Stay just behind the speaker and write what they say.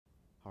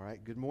All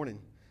right, good morning.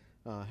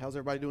 How's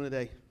everybody doing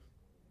today?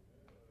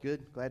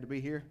 Good, glad to be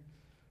here.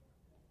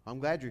 I'm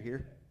glad you're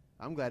here.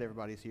 I'm glad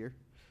everybody's here.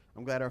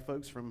 I'm glad our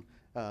folks from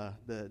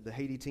the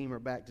Haiti team are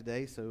back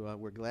today, so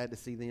we're glad to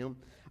see them.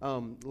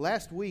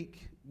 Last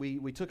week,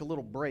 we took a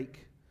little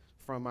break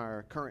from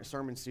our current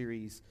sermon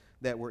series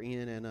that we're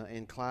in,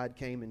 and Clyde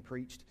came and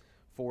preached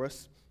for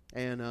us.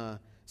 And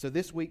so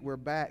this week we're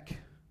back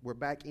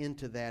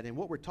into that, and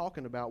what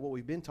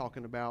we've been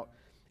talking about,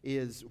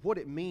 is what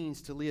it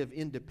means to live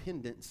in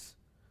dependence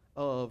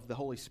of the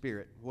Holy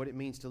Spirit, what it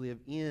means to live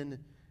in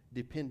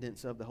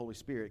dependence of the Holy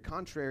Spirit,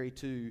 contrary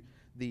to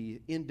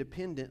the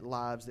independent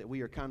lives that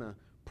we are kind of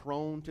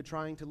prone to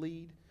trying to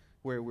lead,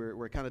 where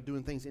we're kind of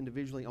doing things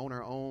individually on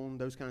our own,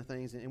 those kind of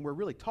things, and we're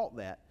really taught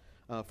that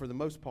for the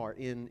most part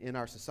in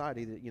our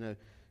society,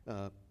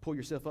 that pull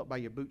yourself up by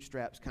your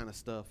bootstraps kind of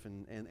stuff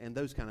and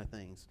those kind of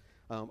things.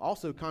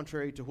 Also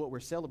contrary to what we're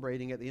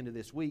celebrating at the end of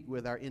this week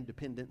with our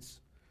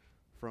independence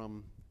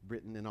from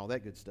Britain and all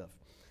that good stuff.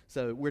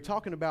 So we're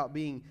talking about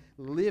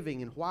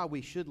living and why we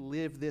should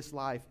live this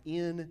life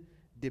in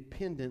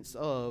dependence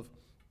of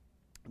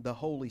the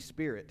Holy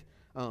Spirit.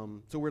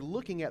 So we're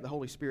looking at the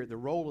Holy Spirit, the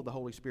role of the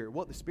Holy Spirit,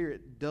 what the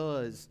Spirit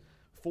does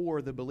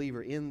for the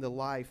believer in the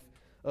life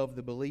of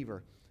the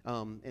believer.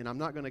 And I'm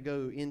not going to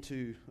go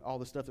into all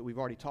the stuff that we've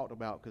already talked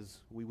about,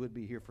 because we would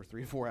be here for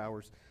 3 or 4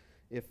 hours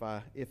if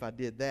I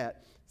did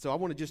that. So I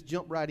want to just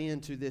jump right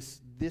into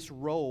this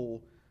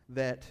role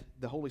that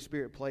the Holy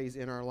Spirit plays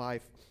in our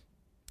life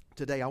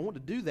today. I want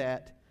to do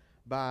that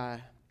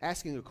by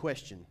asking a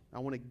question. I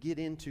want to get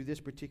into this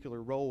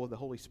particular role of the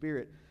Holy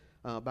Spirit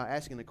by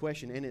asking a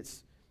question, and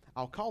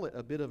I'll call it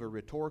a bit of a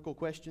rhetorical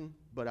question,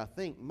 but I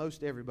think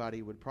most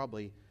everybody would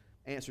probably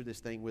answer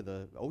this thing with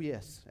oh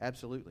yes,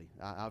 absolutely,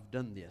 I've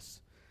done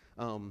this.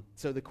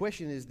 So the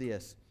question is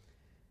this: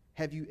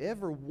 have you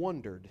ever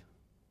wondered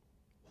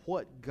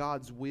what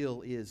God's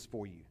will is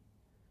for you?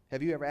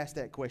 Have you ever asked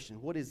that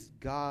question? What is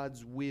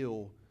God's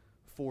will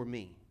for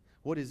me?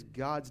 What is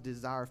God's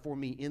desire for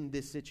me in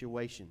this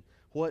situation?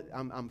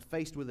 I'm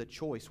faced with a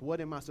choice.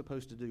 What am I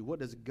supposed to do? What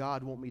does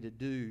God want me to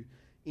do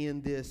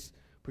in this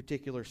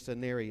particular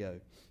scenario?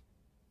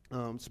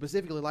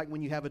 Specifically, like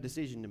when you have a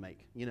decision to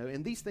make,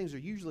 and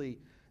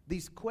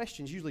these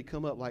questions usually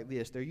come up like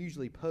this. They're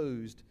usually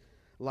posed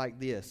like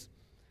this: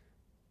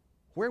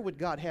 where would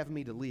God have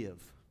me to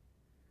live?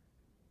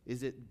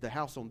 Is it the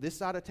house on this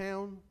side of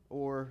town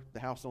or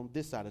the house on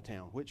this side of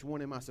town? Which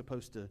one am I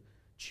supposed to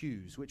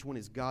choose? Which one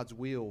is God's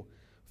will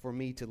for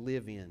me to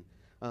live in?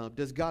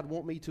 Does God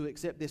want me to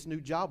accept this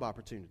new job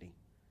opportunity?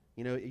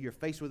 You're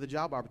faced with a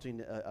job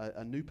opportunity,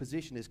 a new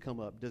position has come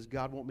up. Does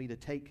God want me to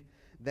take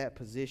that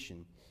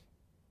position?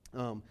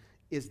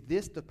 Is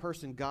this the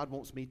person God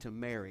wants me to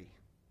marry?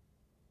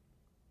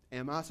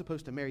 Am I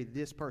supposed to marry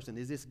this person?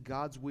 Is this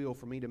God's will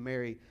for me to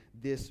marry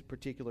this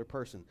particular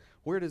person?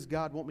 Where does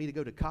God want me to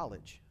go to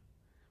college?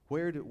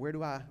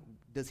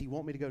 Does he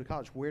want me to go to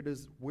college?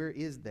 Where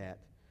is that?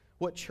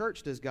 What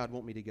church does God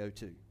want me to go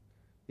to?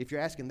 If you're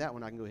asking that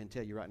one, I can go ahead and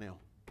tell you right now.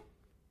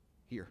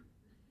 Here.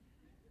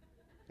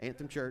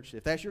 Anthem Church.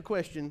 If that's your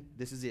question,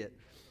 this is it.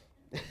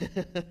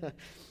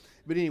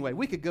 But anyway,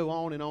 we could go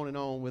on and on and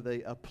on with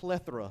a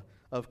plethora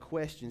of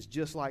questions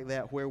just like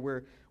that, where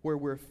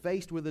we're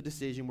faced with a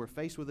decision, we're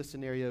faced with a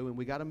scenario, and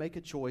we got to make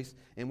a choice,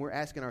 and we're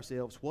asking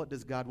ourselves, what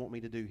does God want me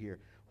to do here?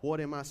 What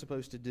am I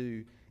supposed to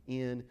do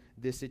in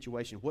this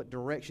situation? What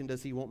direction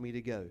does he want me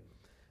to go?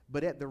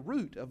 But at the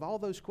root of all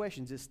those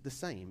questions, it's the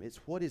same. It's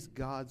what is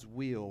God's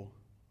will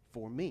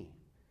for me?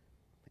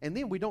 And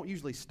then we don't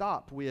usually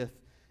stop with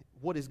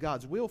what is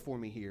God's will for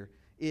me here.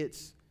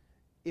 It's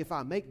if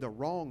I make the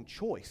wrong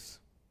choice,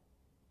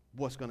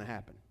 what's going to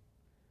happen?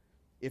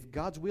 If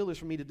God's will is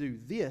for me to do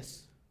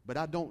this, but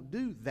I don't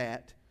do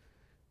that,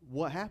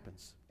 what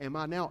happens? Am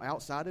I now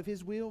outside of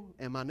his will?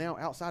 Am I now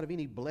outside of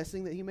any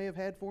blessing that he may have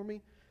had for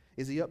me?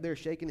 Is he up there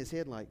shaking his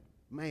head like,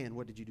 man,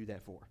 what did you do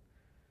that for?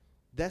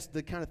 That's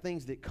the kind of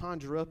things that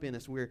conjure up in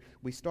us where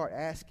we start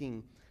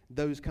asking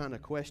those kind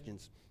of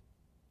questions.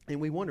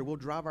 And we wonder, we'll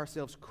drive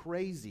ourselves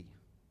crazy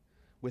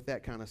with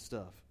that kind of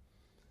stuff.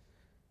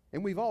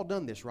 And we've all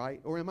done this,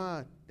 right? Or am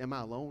I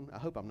alone? I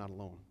hope I'm not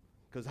alone,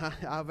 because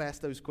I've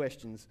asked those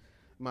questions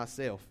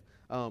myself.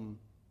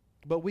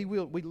 But we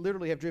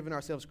literally have driven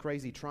ourselves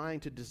crazy trying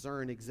to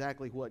discern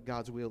exactly what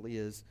God's will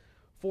is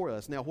for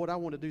us. Now, what I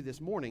want to do this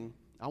morning,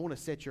 I want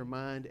to set your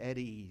mind at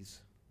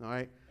ease, all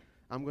right?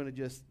 I'm going to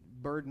just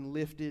burden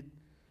lifted.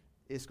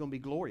 It's going to be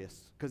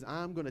glorious, because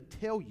I'm going to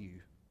tell you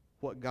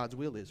what God's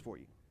will is for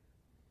you.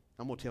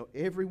 I'm going to tell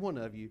every one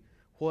of you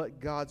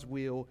what God's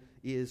will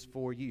is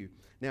for you.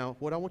 Now,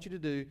 what I want you to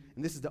do,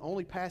 and this is the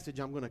only passage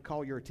I'm going to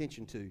call your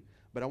attention to,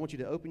 but I want you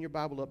to open your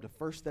Bible up to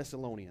 1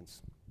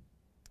 Thessalonians.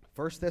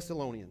 1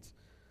 Thessalonians.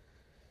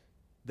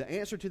 The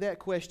answer to that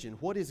question,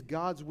 what is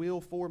God's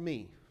will for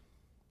me,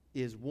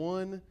 is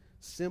one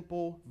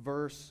simple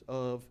verse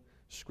of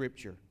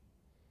Scripture.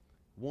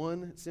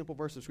 One simple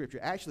verse of Scripture.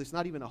 Actually, it's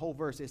not even a whole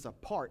verse. It's a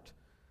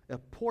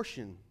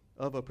portion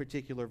of a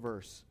particular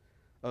verse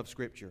of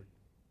Scripture.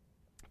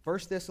 1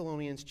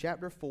 Thessalonians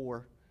chapter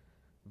 4,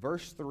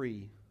 verse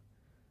 3,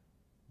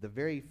 the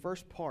very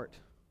first part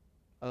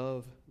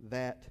of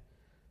that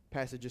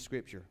passage of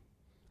Scripture.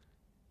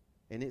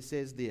 And it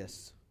says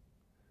this.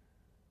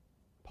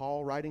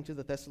 Paul, writing to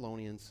the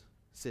Thessalonians,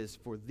 says,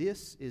 "For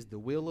this is the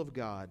will of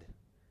God,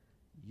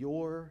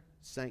 your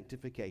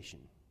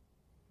sanctification."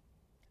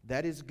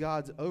 That is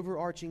God's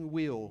overarching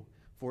will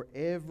for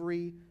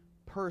every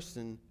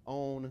person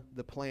on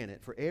the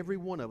planet, for every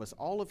one of us,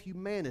 all of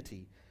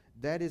humanity.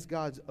 That is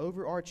God's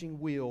overarching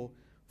will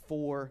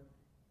for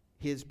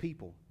His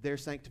people, their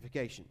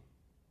sanctification.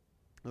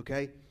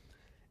 Okay?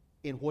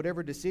 In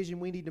whatever decision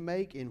we need to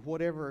make, in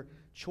whatever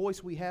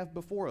choice we have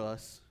before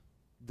us,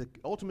 the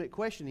ultimate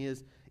question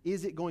is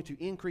it going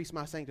to increase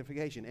my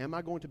sanctification? Am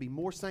I going to be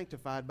more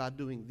sanctified by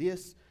doing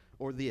this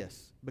or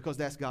this? Because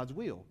that's God's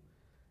will,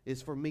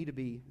 is for me to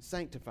be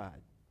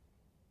sanctified.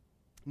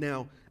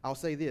 Now, I'll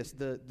say this.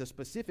 The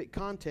specific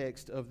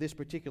context of this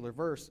particular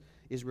verse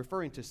is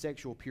referring to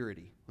sexual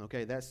purity.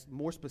 Okay, that's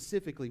more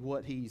specifically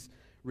what he's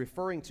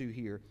referring to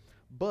here.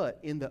 But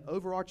in the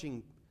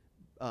overarching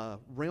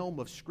realm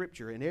of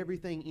Scripture and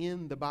everything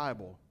in the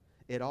Bible,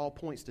 it all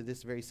points to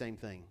this very same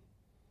thing.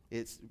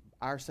 It's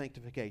our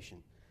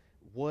sanctification.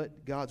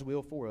 What God's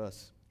will for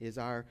us is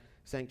our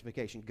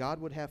sanctification. God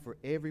would have for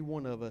every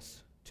one of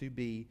us to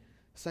be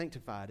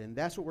sanctified. And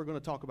that's what we're going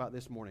to talk about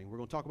this morning. We're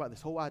going to talk about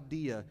this whole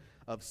idea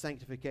of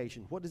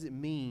sanctification. What does it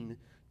mean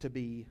to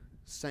be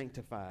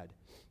sanctified?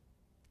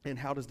 And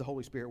how does the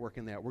Holy Spirit work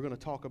in that? We're going to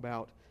talk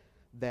about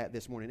that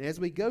this morning. As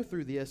we go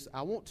through this,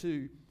 I want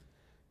to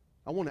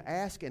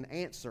ask and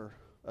answer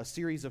a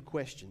series of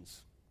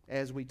questions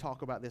as we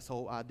talk about this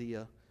whole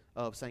idea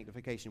of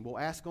sanctification. We'll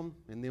ask them,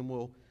 and then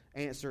we'll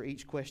answer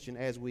each question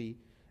as we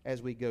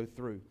go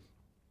through.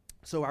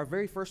 So our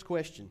very first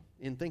question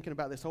in thinking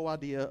about this whole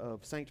idea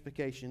of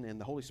sanctification and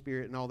the Holy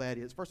Spirit and all that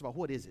is, first of all,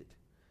 what is it?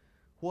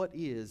 What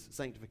is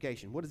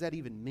sanctification? What does that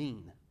even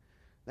mean?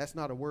 That's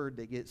not a word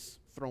that gets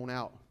thrown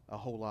out a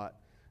whole lot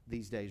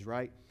these days,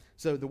 right?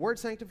 So the word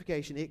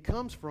sanctification, it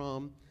comes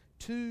from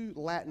two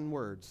Latin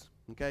words,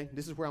 okay?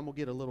 This is where I'm going to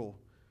get a little,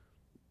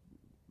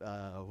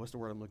 what's the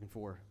word I'm looking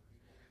for?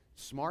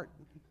 Smart?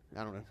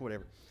 I don't know,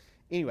 whatever.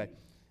 Anyway,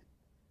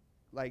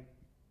 like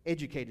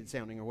educated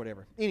sounding or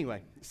whatever.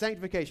 Anyway,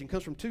 sanctification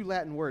comes from two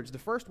Latin words. The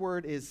first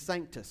word is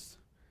sanctus.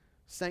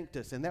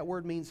 Sanctus, and that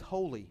word means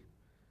holy.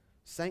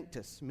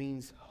 Sanctus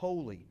means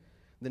holy.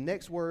 The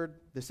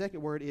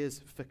second word is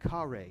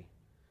fecare.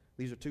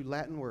 These are two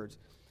Latin words.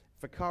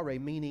 Fecare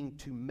meaning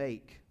to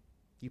make.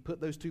 You put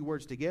those two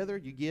words together,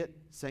 you get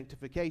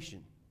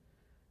sanctification.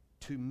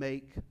 To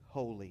make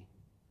holy.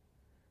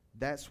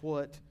 That's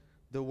what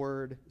the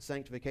word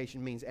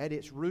sanctification means. At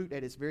its root,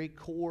 at its very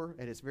core,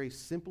 at its very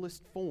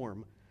simplest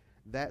form,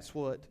 that's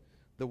what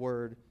the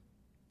word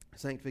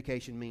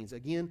sanctification means.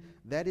 Again,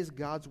 that is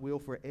God's will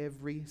for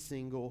every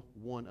single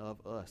one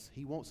of us.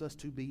 He wants us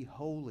to be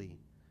holy.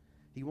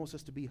 He wants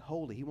us to be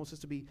holy. He wants us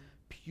to be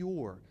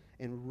pure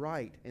and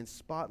right and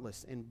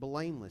spotless and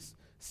blameless,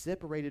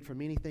 separated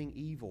from anything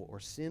evil or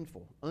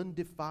sinful,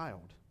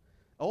 undefiled.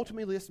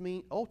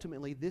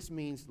 Ultimately, this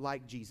means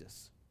like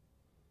Jesus.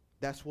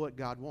 That's what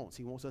God wants.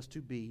 He wants us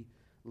to be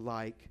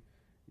like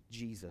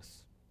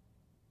Jesus.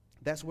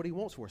 That's what He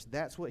wants for us.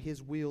 That's what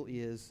His will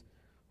is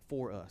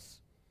for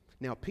us.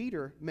 Now,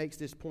 Peter makes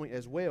this point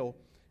as well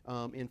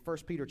in 1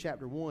 Peter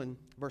chapter 1,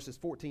 verses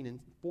 14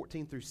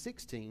 through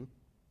 16,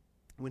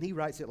 when he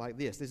writes it like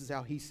this. This is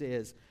how he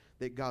says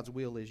that God's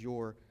will is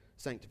your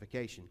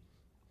sanctification.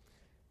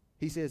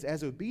 He says,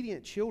 "As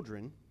obedient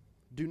children,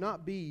 do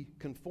not be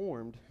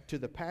conformed to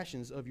the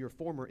passions of your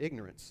former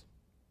ignorance.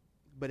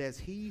 But as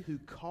He who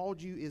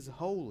called you is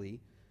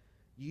holy,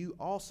 you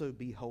also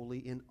be holy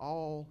in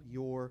all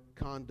your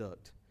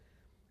conduct.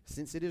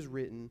 Since it is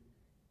written,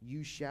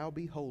 you shall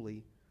be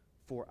holy,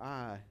 for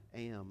I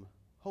am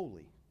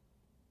holy."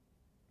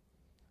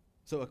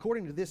 So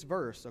according to this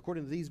verse,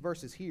 according to these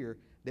verses here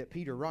that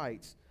Peter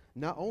writes,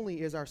 not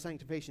only is our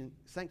sanctification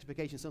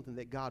something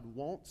that God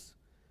wants,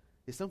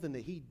 it's something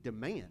that He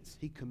demands.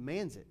 He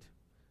commands it.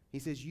 He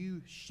says,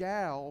 you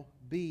shall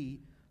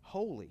be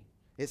holy.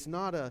 It's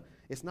not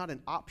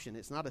an option.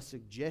 It's not a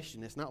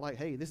suggestion. It's not like,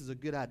 hey, this is a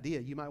good idea.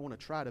 You might want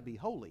to try to be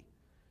holy.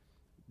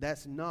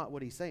 That's not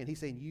what He's saying. He's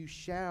saying you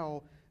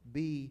shall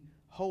be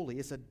holy.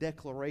 It's a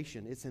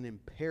declaration. It's an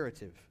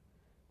imperative.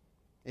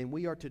 And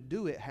we are to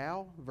do it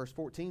how? Verse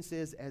 14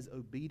 says, as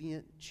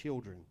obedient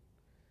children.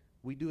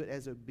 We do it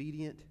as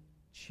obedient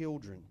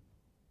children.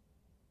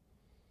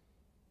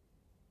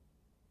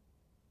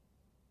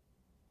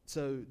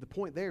 So the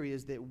point there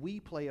is that we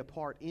play a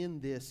part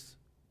in this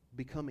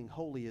becoming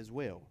holy as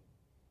well.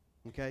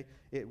 Okay?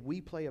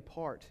 We play a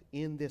part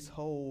in this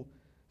whole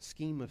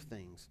scheme of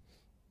things.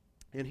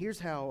 And here's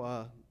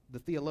how the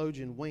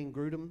theologian Wayne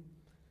Grudem,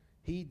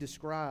 he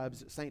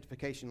describes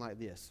sanctification like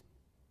this.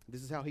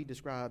 This is how he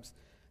describes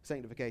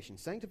sanctification.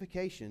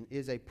 Sanctification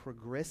is a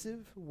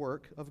progressive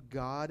work of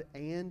God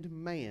and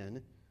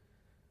man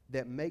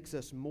that makes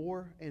us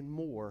more and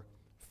more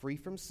free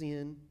from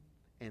sin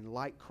and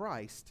like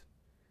Christ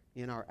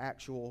in our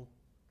actual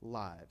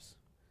lives.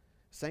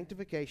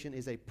 Sanctification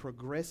is a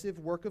progressive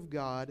work of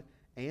God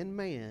and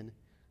man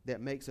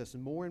that makes us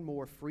more and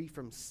more free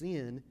from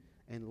sin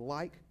and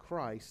like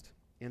Christ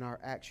in our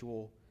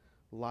actual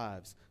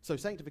lives. So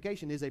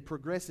sanctification is a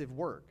progressive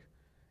work.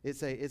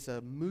 It's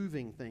a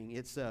moving thing.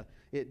 It's not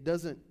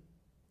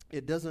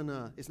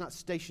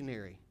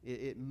stationary.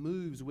 It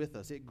moves with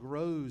us. It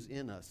grows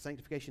in us.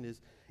 Sanctification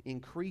is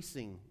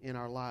increasing in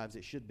our lives.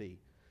 It should be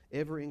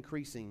ever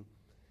increasing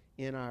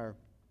in our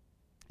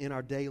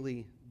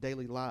daily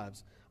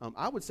lives.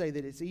 I would say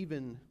that it's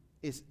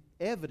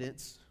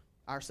evidence.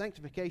 Our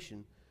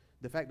sanctification,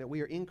 the fact that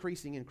we are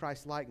increasing in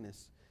Christ's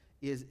likeness,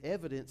 is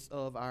evidence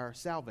of our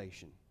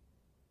salvation.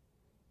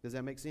 Does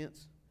that make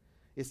sense?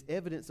 It's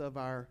evidence of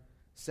our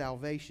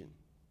salvation.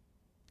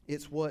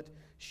 It's what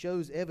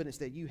shows evidence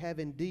that you have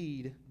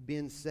indeed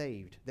been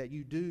saved, that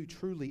you do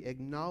truly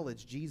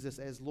acknowledge Jesus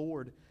as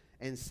Lord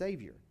and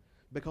Savior,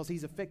 because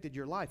He's affected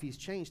your life. He's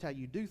changed how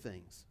you do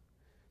things.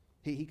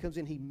 He comes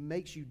in, He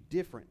makes you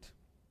different.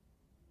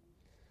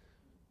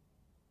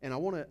 And I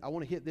want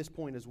to hit this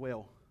point as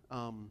well.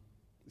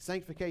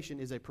 Sanctification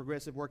is a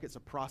progressive work. It's a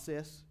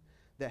process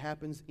that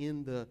happens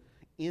in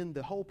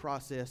the whole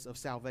process of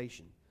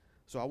salvation.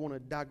 So I want to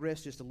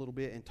digress just a little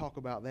bit and talk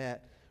about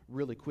that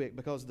really quick,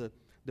 because the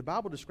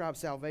Bible describes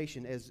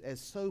salvation as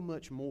so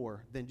much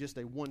more than just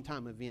a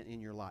one-time event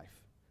in your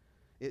life.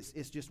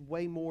 It's just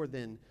way more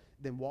than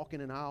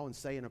walking an aisle and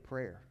saying a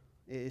prayer.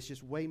 It's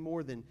just way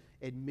more than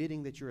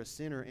admitting that you're a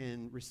sinner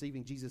and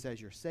receiving Jesus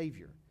as your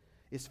Savior.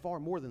 It's far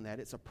more than that.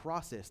 It's a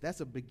process.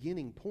 That's a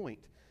beginning point,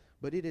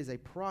 but it is a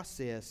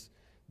process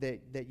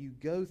that you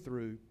go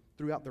through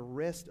throughout the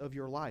rest of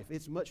your life.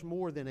 It's much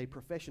more than a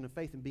profession of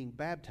faith and being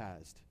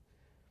baptized.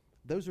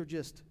 Those are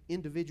just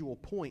individual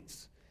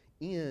points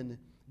in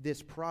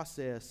this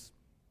process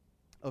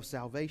of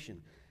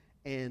salvation.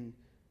 And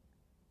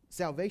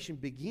salvation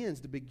begins,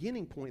 the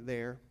beginning point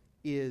there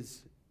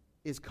is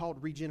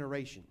called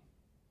regeneration.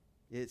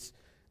 It's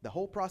the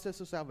whole process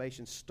of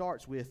salvation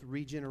starts with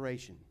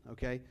regeneration,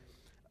 okay?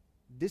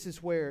 This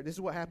is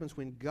what happens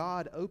when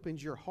God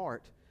opens your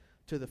heart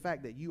to the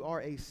fact that you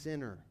are a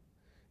sinner,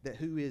 that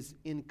who is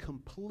in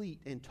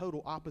complete and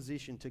total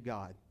opposition to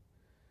God.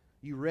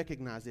 You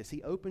recognize this.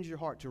 He opens your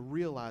heart to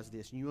realize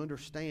this, and you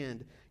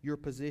understand your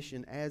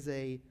position as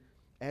a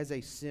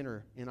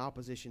sinner in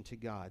opposition to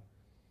God.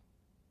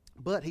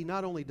 But He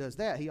not only does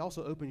that, He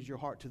also opens your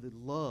heart to the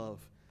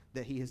love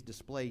that He has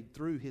displayed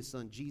through His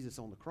Son Jesus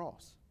on the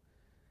cross.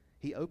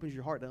 He opens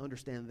your heart to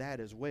understand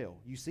that as well.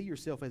 You see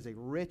yourself as a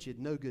wretched,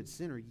 no good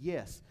sinner,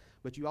 yes,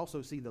 but you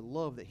also see the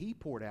love that He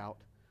poured out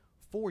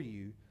for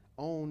you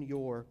on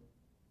your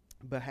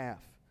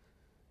behalf.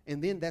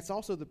 And then that's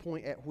also the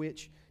point at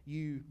which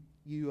you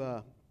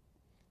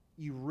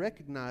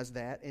recognize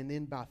that, and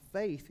then by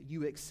faith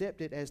you accept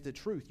it as the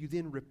truth. You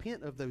then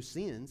repent of those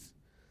sins.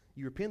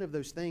 You repent of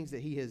those things that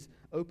He has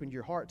opened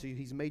your heart to,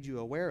 He's made you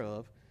aware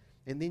of,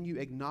 and then you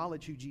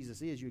acknowledge who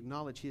Jesus is. You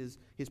acknowledge His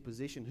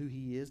position, who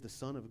He is, the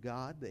Son of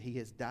God, that He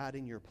has died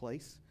in your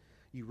place.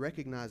 You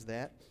recognize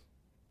that,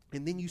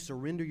 and then you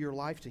surrender your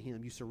life to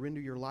Him. You surrender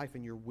your life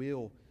and your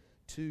will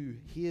to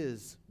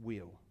His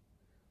will.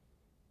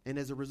 And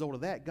as a result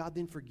of that, God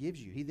then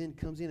forgives you. He then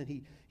comes in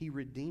and He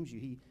redeems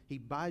you. He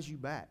buys you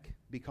back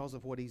because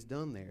of what He's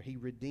done there. He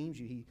redeems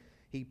you.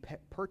 He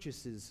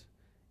purchases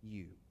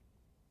you.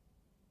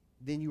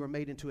 Then you are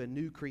made into a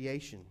new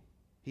creation.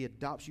 He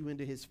adopts you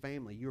into His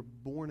family. You're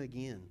born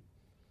again.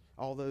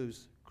 All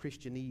those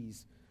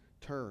Christianese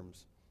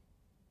terms.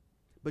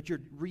 But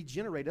you're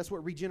regenerated. That's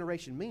what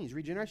regeneration means.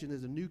 Regeneration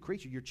is a new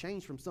creature. You're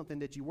changed from something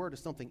that you were to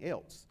something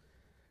else.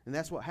 And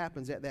that's what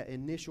happens at that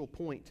initial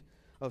point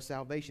of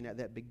salvation, at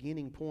that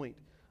beginning point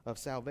of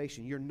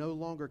salvation. You're no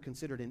longer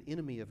considered an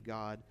enemy of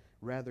God.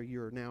 Rather,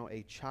 you're now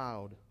a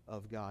child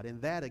of God. And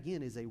that,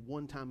 again, is a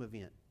one-time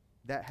event.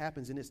 That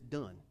happens and it's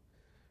done.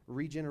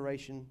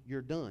 Regeneration,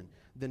 you're done.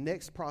 The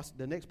next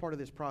part of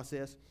this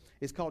process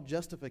is called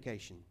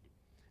justification.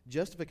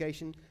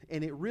 Justification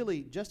and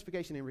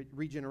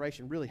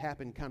regeneration really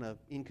happen kind of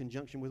in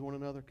conjunction with one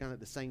another, kind of at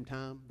the same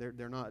time.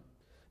 They're not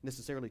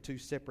necessarily two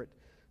separate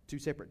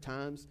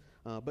times,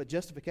 but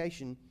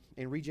justification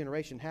and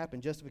regeneration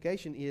happen.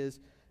 Justification is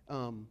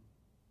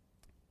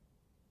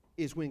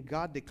when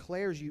God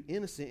declares you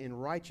innocent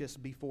and righteous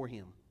before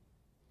Him.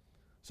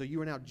 So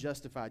you are now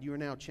justified. You are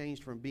now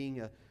changed from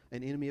being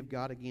an enemy of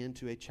God again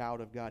to a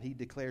child of God. He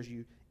declares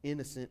you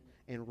innocent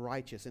and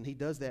righteous. And He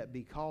does that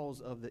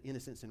because of the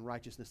innocence and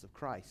righteousness of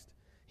Christ.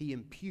 He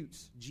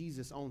imputes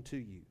Jesus onto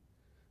you.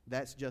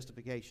 That's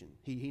justification.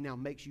 He now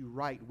makes you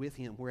right with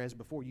Him, whereas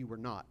before you were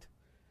not.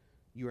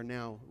 You are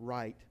now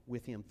right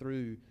with Him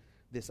through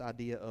this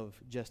idea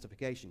of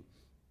justification.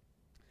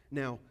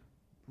 Now,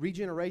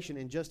 regeneration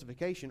and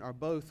justification are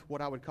both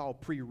what I would call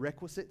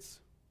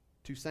prerequisites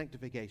to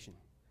sanctification.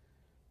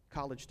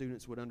 College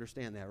students would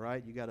understand that,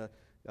 right? You got a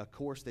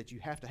course that you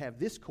have to have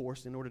this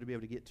course in order to be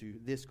able to get to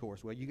this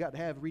course. Well, you got to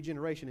have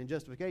regeneration and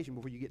justification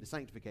before you get to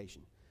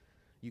sanctification.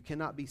 You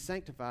cannot be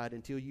sanctified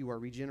until you are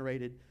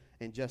regenerated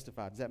and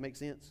justified. Does that make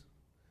sense?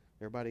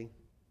 Everybody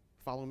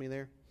follow me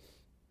there?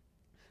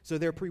 So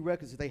they're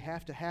prerequisites. They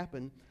have to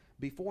happen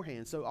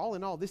beforehand. So all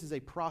in all, this is a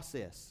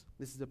process.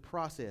 This is a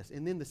process.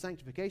 And then the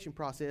sanctification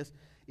process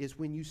is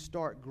when you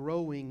start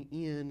growing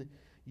in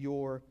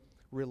your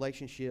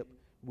relationship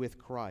with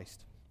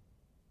Christ.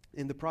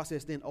 And the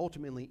process then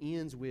ultimately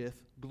ends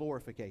with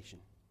glorification.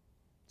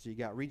 So you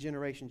got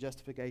regeneration,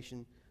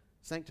 justification,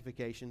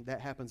 sanctification.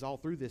 That happens all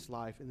through this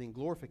life. And then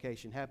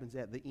glorification happens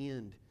at the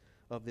end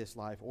of this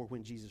life, or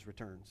when Jesus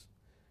returns.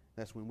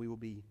 That's when we will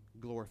be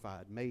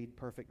glorified, made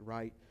perfect,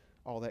 right,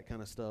 all that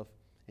kind of stuff,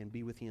 and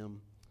be with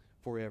Him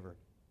forever.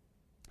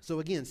 So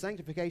again,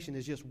 sanctification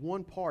is just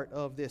one part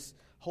of this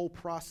whole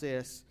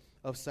process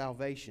of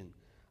salvation.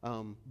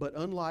 But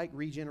unlike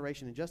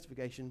regeneration and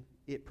justification,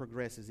 it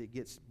progresses. It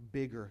gets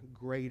bigger,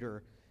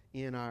 greater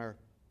in our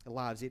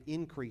lives. It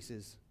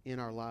increases in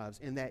our lives.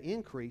 And that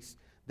increase,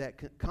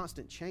 that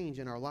constant change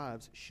in our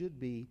lives should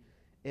be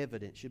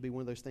evident, should be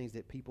one of those things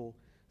that people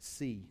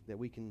see, that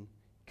we can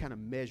kind of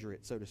measure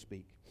it, so to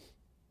speak.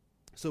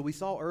 So we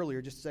saw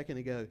earlier, just a second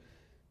ago,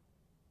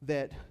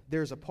 that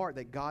there's a part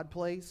that God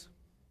plays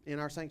in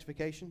our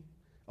sanctification.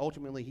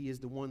 Ultimately, He is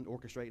the one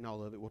orchestrating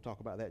all of it. We'll talk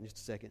about that in just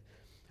a second.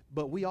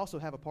 But we also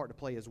have a part to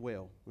play as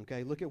well.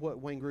 Okay, look at what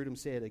Wayne Grudem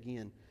said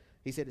again.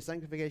 He said that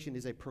sanctification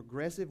is a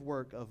progressive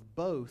work of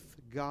both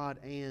God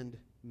and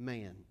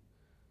man.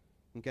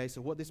 Okay,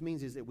 so what this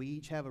means is that we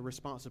each have a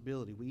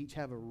responsibility. We each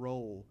have a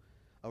role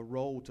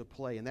to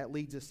play. And that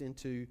leads us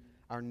into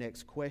our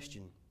next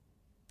question.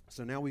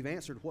 So now we've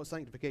answered what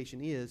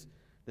sanctification is.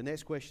 The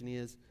next question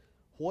is,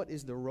 what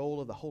is the role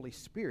of the Holy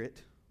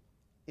Spirit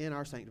in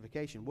our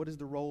sanctification? What is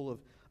the role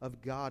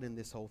of God in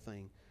this whole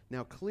thing?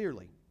 Now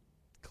clearly,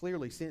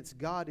 since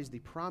God is the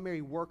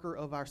primary worker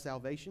of our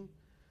salvation,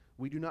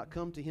 we do not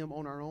come to Him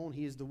on our own.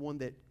 He is the one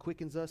that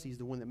quickens us. He's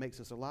the one that makes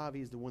us alive.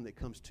 He is the one that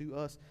comes to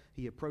us.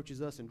 He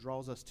approaches us and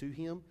draws us to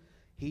Him.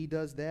 He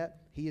does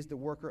that. He is the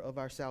worker of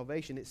our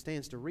salvation. It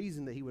stands to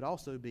reason that He would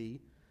also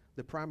be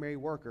the primary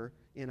worker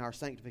in our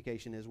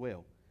sanctification as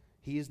well.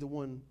 He is the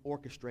one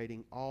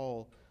orchestrating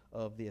all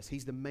of this.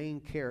 He's the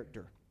main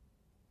character,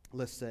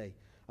 let's say.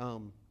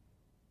 And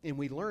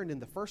we learned in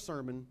the first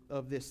sermon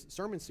of this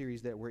sermon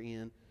series that we're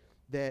in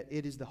that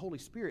it is the Holy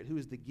Spirit who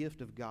is the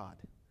gift of God.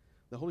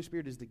 The Holy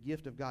Spirit is the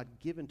gift of God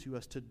given to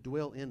us to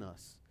dwell in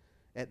us.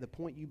 At the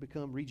point you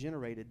become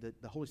regenerated,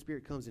 the Holy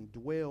Spirit comes and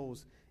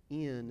dwells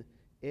in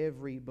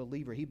every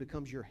believer. He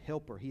becomes your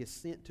helper. He is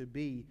sent to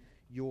be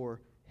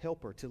your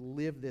helper, to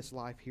live this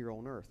life here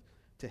on earth,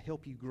 to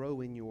help you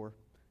grow in your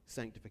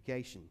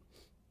sanctification.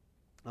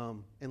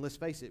 And let's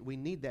face it, we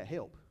need that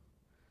help.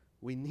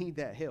 We need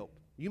that help.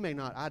 You may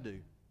not, I do.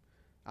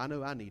 I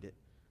know I need it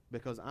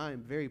because I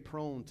am very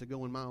prone to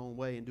going my own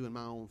way and doing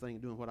my own thing,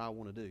 doing what I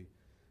want to do.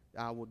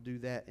 I will do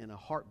that in a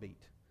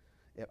heartbeat.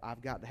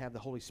 I've got to have the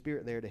Holy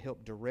Spirit there to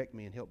help direct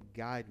me and help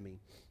guide me.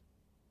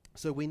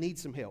 So we need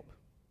some help.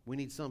 We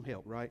need some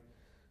help, right?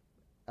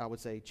 I would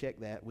say check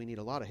that. We need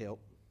a lot of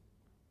help.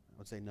 I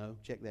would say no,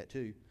 check that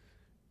too.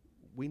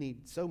 We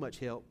need so much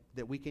help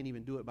that we can't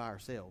even do it by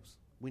ourselves.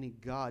 We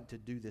need God to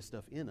do this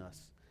stuff in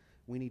us.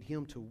 We need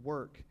Him to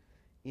work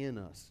in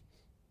us.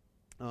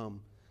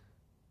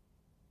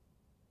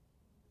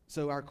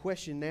 So our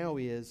question now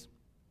is,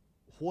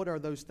 what are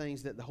those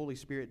things that the Holy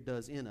Spirit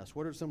does in us?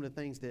 What are some of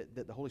the things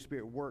that the Holy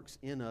Spirit works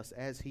in us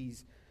as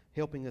He's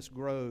helping us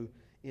grow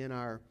in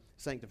our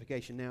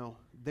sanctification? Now,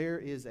 there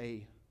is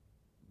a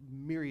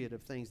myriad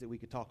of things that we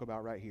could talk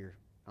about right here.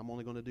 I'm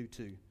only going to do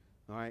two.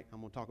 All right? I'm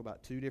going to talk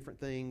about two different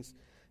things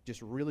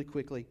just really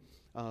quickly,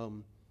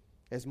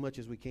 as much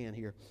as we can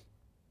here.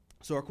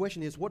 So our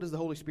question is, what does the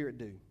Holy Spirit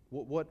do?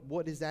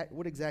 What is that?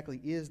 What exactly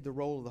is the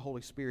role of the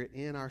Holy Spirit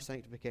in our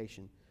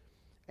sanctification?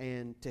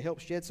 And to help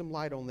shed some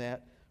light on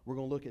that, we're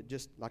going to look at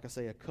just, like I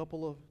say, a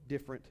couple of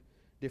different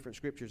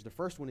scriptures. The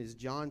first one is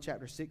John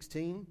chapter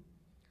 16,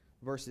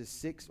 verses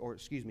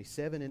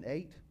 7 and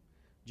 8.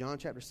 John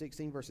chapter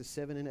 16, verses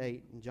 7 and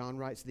 8. And John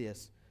writes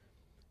this.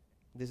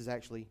 This is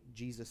actually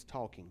Jesus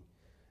talking.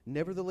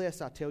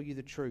 Nevertheless, I tell you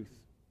the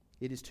truth.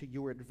 It is to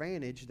your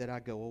advantage that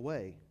I go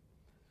away.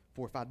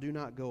 For if I do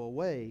not go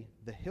away,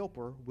 the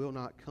Helper will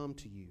not come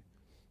to you.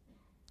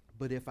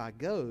 But if I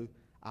go,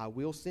 I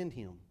will send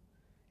Him.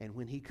 And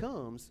when He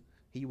comes,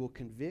 He will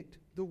convict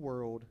the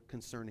world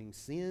concerning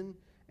sin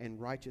and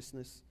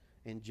righteousness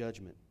and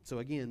judgment. So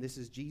again, this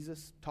is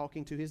Jesus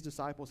talking to His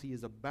disciples. He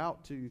is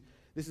about to,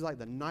 this is like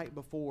the night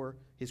before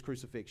His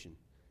crucifixion.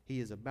 He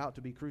is about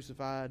to be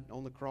crucified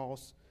on the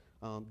cross,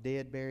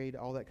 dead, buried,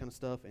 all that kind of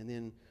stuff, and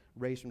then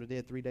raised from the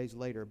dead 3 days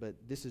later. But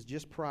this is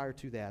just prior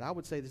to that. I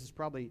would say this is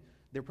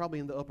they're probably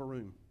in the upper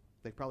room.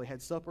 They've probably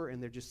had supper,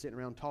 and they're just sitting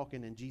around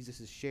talking, and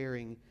Jesus is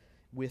sharing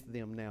with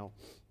them now.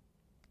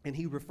 And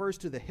He refers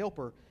to the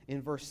helper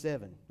in verse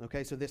 7.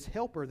 Okay, so this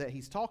helper that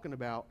He's talking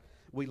about,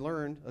 we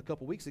learned a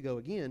couple weeks ago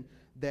again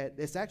that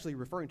it's actually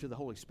referring to the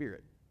Holy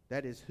Spirit.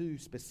 That is who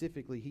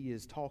specifically He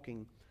is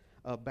talking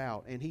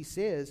about. And He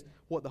says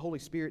what the Holy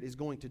Spirit is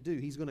going to do.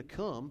 He's going to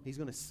come. He's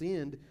going to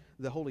send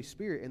the Holy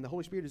Spirit. And the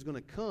Holy Spirit is going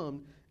to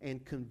come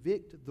and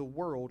convict the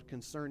world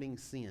concerning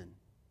sin.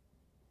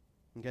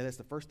 Okay, that's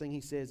the first thing he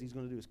says he's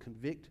going to do is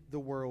convict the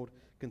world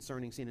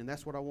concerning sin. And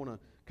that's what I want to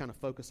kind of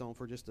focus on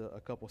for just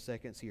a couple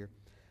seconds here.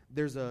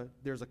 There's a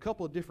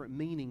couple of different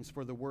meanings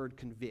for the word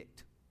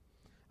convict.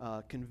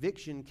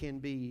 Conviction can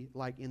be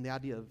like in the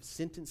idea of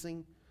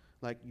sentencing,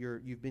 like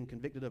you've been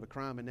convicted of a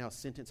crime and now a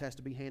sentence has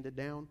to be handed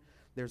down.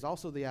 There's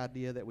also the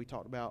idea that we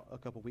talked about a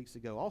couple weeks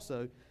ago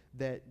also,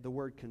 that the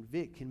word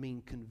convict can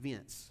mean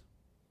convince.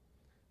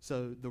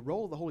 So the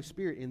role of the Holy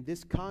Spirit in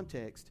this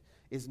context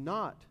is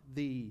not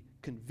the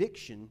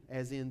conviction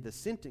as in the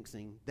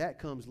sentencing. That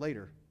comes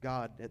later,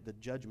 God at the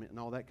judgment and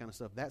all that kind of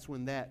stuff. That's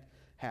when that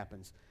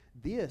happens.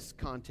 This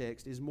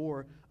context is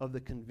more of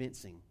the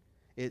convincing.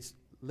 It's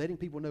letting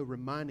people know,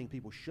 reminding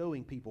people,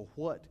 showing people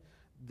what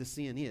the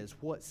sin is,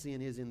 what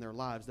sin is in their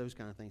lives, those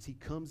kind of things. He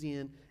comes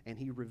in and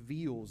he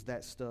reveals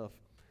that stuff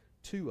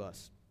to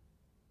us.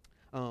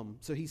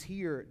 So he's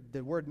here,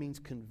 the word means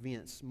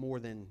convince more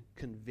than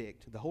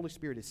convict. The Holy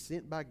Spirit is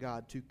sent by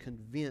God to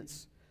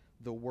convince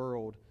the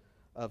world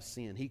of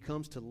sin. He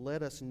comes to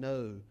let us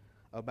know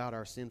about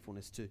our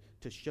sinfulness,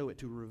 to show it,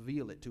 to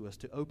reveal it to us,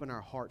 to open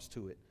our hearts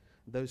to it,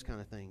 those kind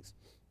of things.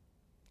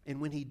 And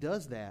when he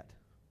does that,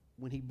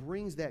 when he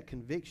brings that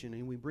conviction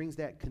and when he brings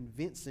that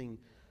convincing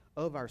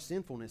of our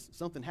sinfulness,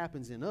 something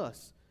happens in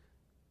us,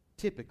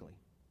 typically,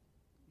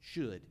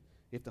 should,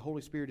 if the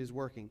Holy Spirit is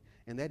working,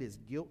 and that is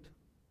guilt,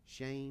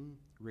 shame,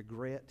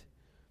 regret,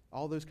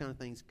 all those kind of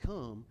things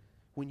come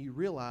when you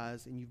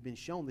realize and you've been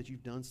shown that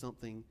you've done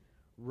something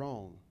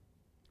wrong,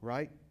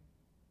 right?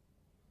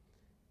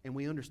 And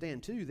we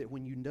understand too that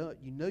when you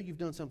know you've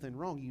done something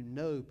wrong, you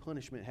know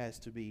punishment has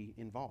to be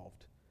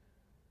involved,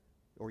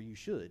 or you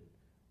should.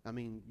 I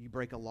mean, you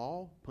break a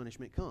law,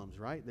 punishment comes,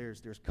 right?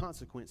 There's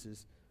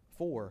consequences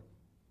for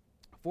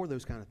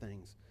those kind of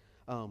things.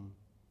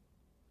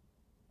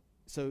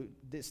 So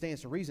it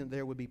stands to reason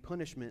there would be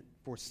punishment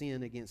for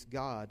sin against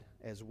God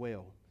as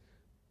well.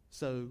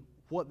 So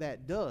what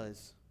that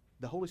does,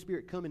 the Holy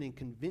Spirit coming and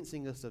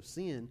convincing us of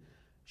sin,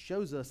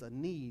 shows us a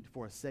need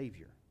for a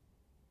Savior.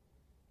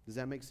 Does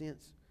that make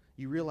sense?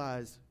 You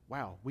realize,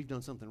 wow, we've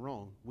done something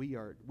wrong. We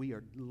are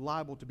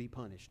liable to be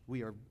punished.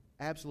 We are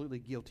absolutely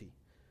guilty.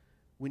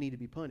 We need to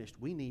be punished.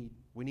 We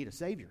need a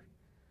Savior.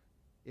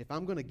 If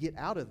I'm going to get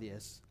out of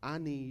this, I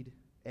need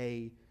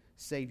a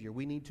Savior.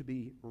 We need to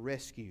be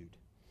rescued.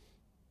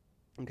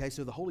 Okay,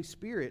 so the Holy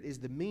Spirit is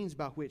the means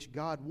by which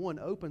God, one,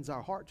 opens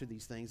our heart to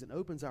these things and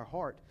opens our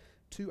heart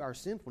to our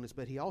sinfulness,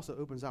 but he also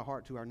opens our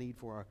heart to our need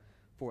for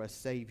a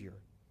Savior.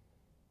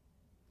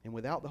 And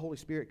without the Holy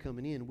Spirit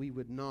coming in, we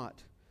would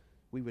not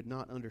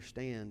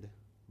understand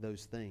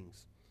those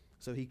things.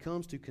 So he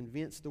comes to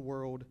convince the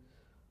world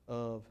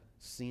of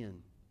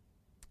sin.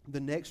 The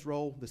next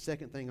role, the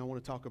second thing I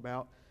want to talk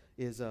about,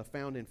 is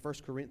found in 1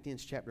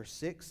 Corinthians chapter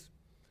 6,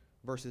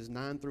 verses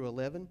 9 through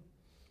 11.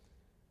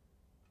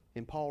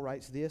 And Paul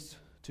writes this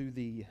to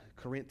the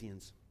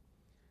Corinthians.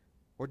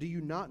 Or do you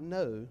not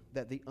know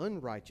that the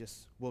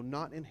unrighteous will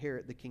not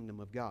inherit the kingdom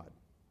of God?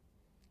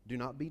 Do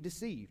not be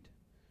deceived.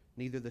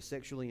 Neither the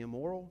sexually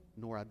immoral,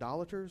 nor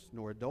idolaters,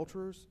 nor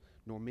adulterers,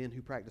 nor men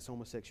who practice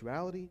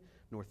homosexuality,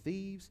 nor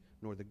thieves,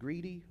 nor the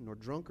greedy, nor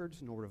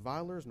drunkards, nor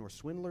revilers, nor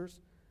swindlers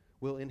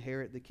will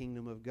inherit the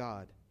kingdom of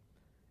God.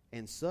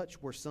 And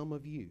such were some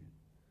of you,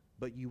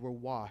 but you were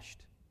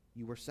washed,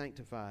 you were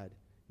sanctified,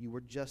 you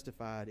were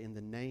justified in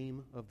the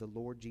name of the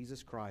Lord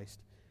Jesus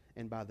Christ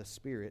and by the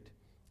Spirit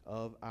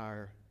of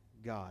our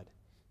God.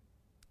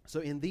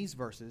 So in these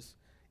verses,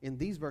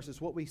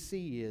 what we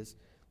see is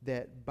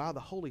that by the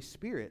Holy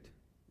Spirit,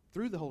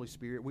 through the Holy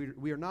Spirit,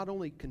 we are not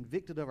only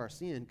convicted of our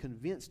sin,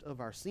 convinced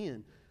of our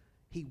sin,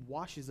 he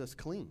washes us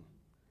clean.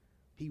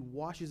 He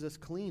washes us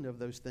clean of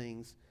those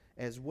things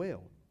as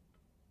well.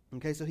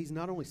 Okay, so he's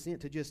not only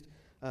sent to just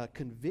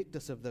convict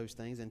us of those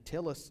things and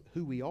tell us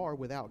who we are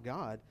without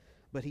God,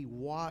 but he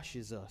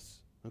washes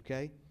us,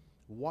 okay?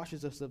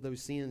 Washes us of those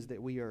sins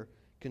that we are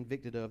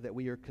convicted of, that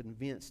we are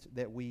convinced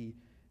that we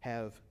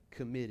have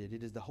committed.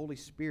 It is the Holy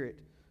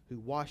Spirit who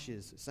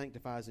washes,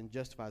 sanctifies, and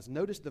justifies.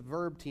 Notice the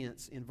verb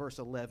tense in verse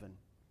 11,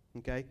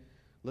 okay?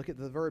 Look at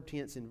the verb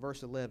tense in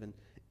verse 11.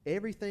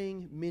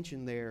 Everything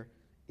mentioned there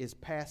is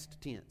past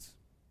tense.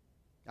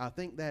 I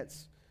think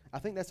that's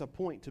a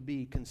point to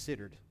be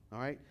considered, all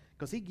right?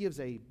 Because he gives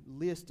a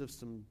list of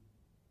some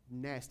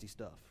nasty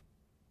stuff,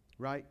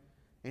 right?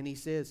 And he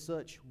says,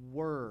 such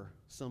were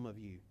some of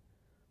you.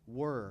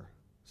 Were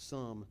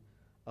some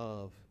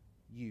of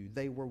you.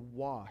 They were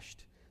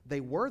washed.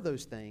 They were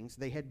those things.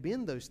 They had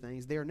been those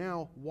things. They are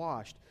now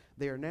washed.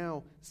 They are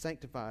now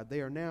sanctified.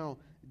 They are now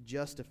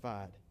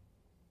justified.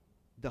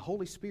 The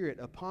Holy Spirit,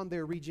 upon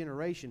their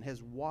regeneration,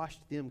 has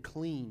washed them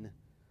clean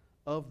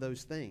of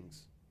those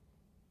things.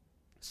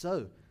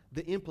 So,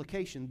 the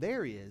implication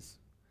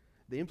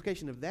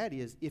of that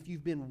is, if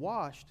you've been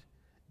washed,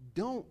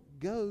 don't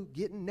go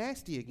getting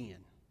nasty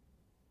again.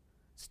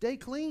 Stay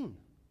clean.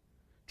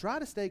 Try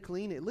to stay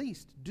clean at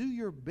least. Do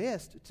your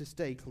best to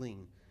stay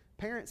clean.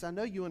 Parents, I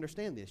know you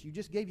understand this. You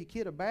just gave your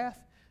kid a bath.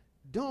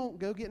 Don't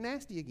go get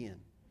nasty again.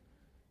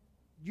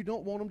 You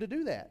don't want them to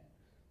do that.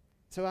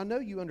 So I know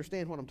you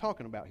understand what I'm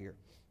talking about here.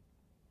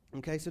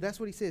 Okay, so that's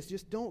what he says.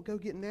 Just don't go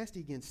get nasty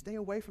again. Stay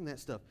away from that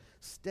stuff.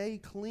 Stay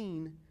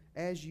clean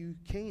as you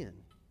can.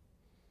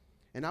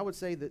 And I would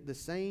say that the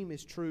same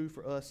is true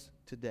for us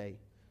today.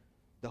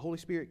 The Holy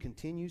Spirit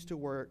continues to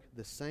work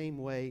the same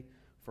way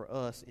for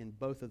us in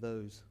both of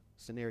those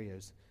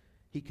scenarios.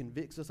 He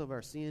convicts us of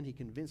our sin. He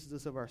convinces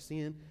us of our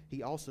sin.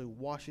 He also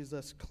washes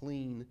us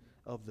clean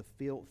of the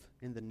filth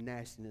and the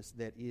nastiness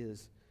that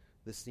is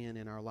the sin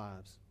in our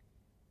lives.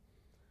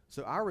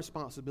 So our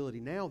responsibility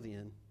now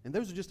then, and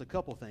those are just a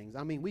couple things.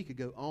 I mean, we could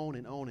go on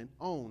and on and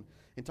on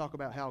and talk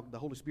about how the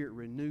Holy Spirit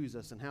renews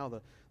us and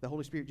how the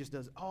Holy Spirit just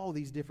does all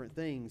these different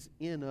things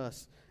in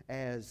us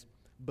as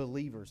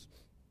believers.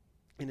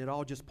 And it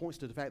all just points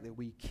to the fact that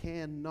we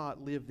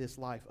cannot live this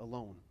life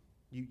alone.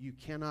 You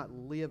cannot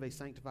live a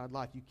sanctified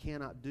life. You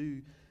cannot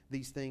do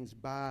these things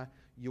by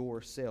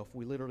yourself.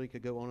 We literally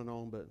could go on and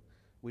on, but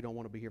we don't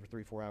want to be here for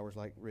 3-4 hours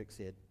like Rick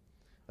said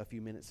a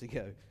few minutes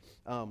ago.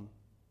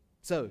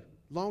 So,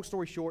 long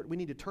story short, we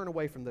need to turn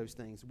away from those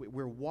things.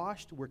 We're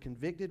washed, we're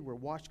convicted, we're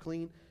washed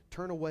clean.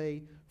 Turn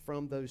away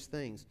from those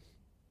things.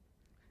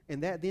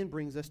 And that then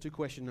brings us to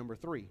question number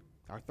 3,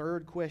 our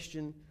third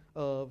question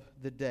of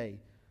the day.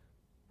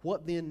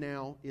 What then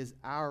now is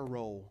our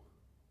role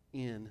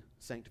in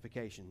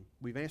sanctification?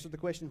 We've answered the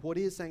question, what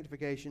is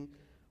sanctification?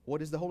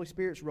 What is the Holy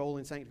Spirit's role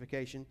in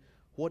sanctification?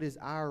 What is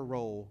our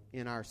role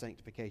in our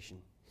sanctification?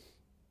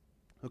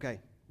 Okay,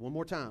 one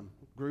more time.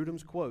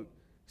 Grudem's quote,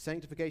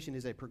 sanctification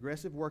is a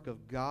progressive work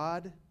of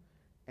God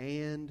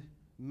and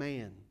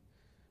man.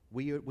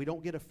 We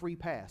don't get a free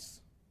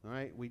pass, all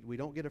right? We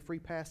don't get a free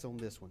pass on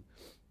this one.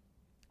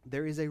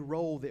 There is a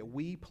role that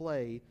we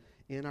play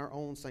in our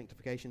own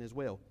sanctification as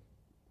well.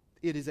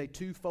 It is a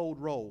twofold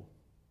role.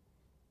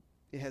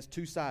 It has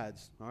two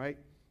sides, all right?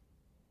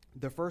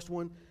 The first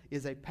one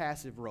is a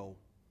passive role.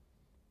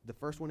 The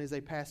first one is a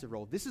passive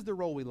role. This is the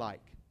role we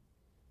like,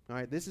 all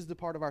right? This is the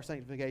part of our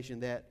sanctification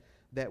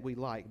that we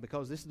like,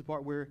 because this is the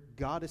part where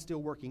God is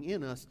still working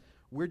in us.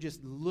 We're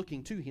just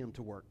looking to Him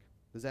to work.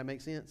 Does that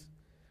make sense?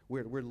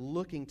 We're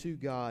looking to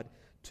God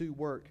to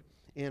work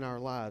in our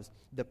lives.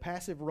 The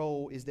passive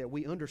role is that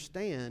we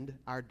understand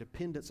our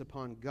dependence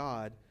upon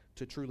God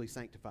to truly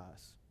sanctify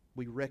us.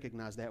 We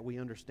recognize that. We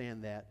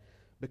understand that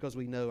because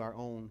we know our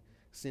own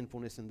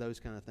sinfulness and those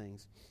kind of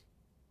things.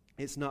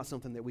 It's not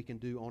something that we can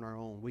do on our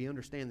own. We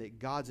understand that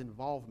God's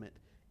involvement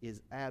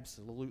is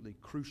absolutely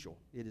crucial.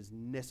 It is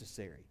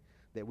necessary,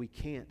 that we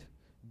can't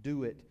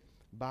do it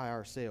by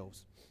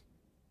ourselves.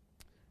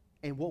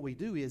 And what we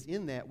do is,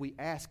 in that, we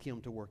ask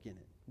Him to work in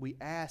it. We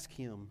ask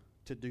Him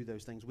to do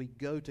those things. We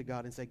go to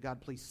God and say,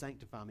 God, please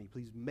sanctify me.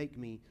 Please make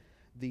me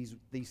these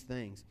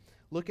things.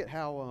 Look at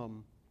how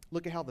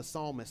the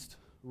psalmist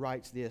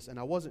writes this. And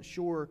I wasn't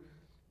sure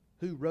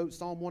who wrote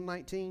Psalm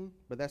 119,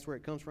 but that's where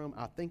it comes from.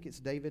 I think it's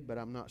David, but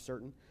I'm not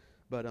certain.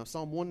 But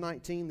Psalm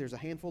 119, there's a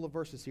handful of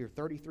verses here,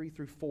 33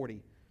 through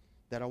 40,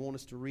 that I want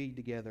us to read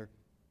together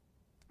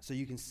so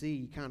you can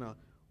see kind of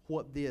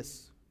what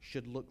this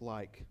should look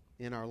like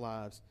in our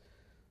lives.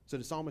 So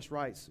the psalmist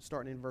writes,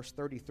 starting in verse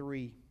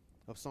 33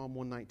 of Psalm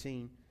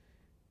 119,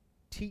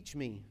 "Teach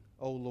me,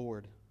 O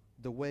Lord,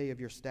 the way of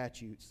your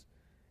statutes,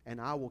 and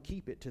I will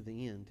keep it to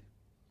the end.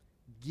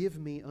 Give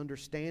me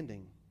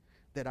understanding,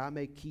 that I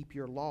may keep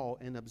your law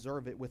and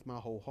observe it with my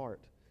whole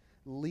heart.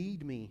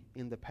 Lead me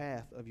in the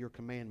path of your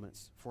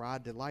commandments, for I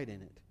delight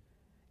in it.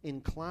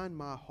 Incline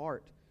my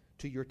heart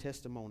to your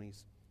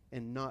testimonies,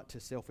 and not to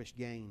selfish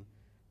gain.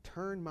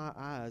 Turn my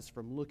eyes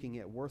from looking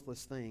at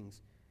worthless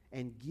things,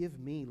 and give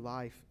me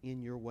life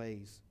in your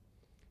ways.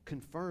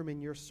 Confirm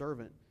in your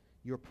servant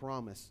your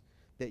promise,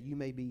 that you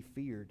may be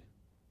feared.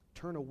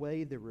 Turn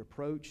away the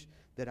reproach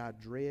that I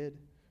dread,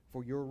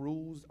 for your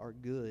rules are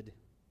good.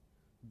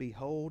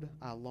 Behold,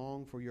 I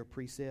long for your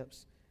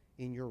precepts.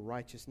 In your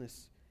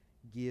righteousness,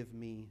 give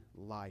me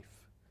life."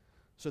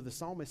 So the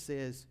psalmist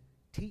says,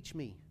 teach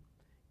me,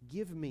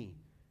 give me,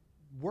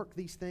 work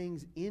these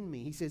things in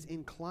me. He says,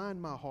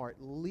 incline my heart,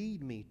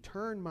 lead me,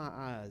 turn my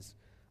eyes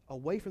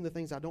away from the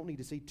things I don't need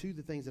to see to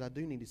the things that I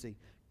do need to see.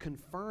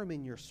 Confirm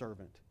in your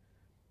servant.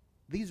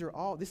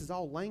 This is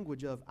all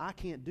language of, I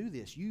can't do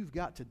this. You've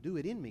got to do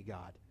it in me,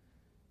 God.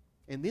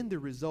 And then the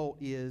result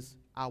is,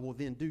 I will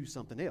then do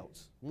something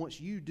else. Once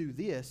you do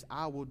this,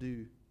 I will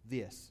do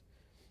this.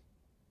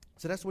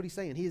 So that's what he's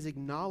saying. He is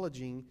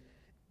acknowledging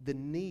the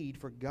need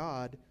for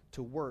God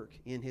to work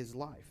in his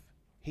life.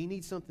 He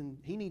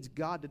needs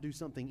God to do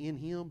something in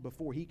him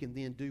before he can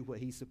then do what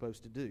he's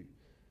supposed to do.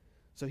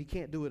 So he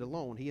can't do it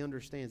alone. He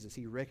understands this.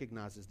 He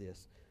recognizes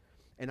this.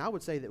 And I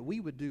would say that we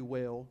would do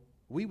well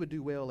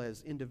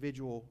as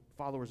individual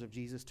followers of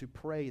Jesus to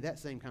pray that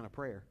same kind of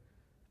prayer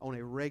on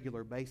a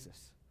regular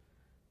basis.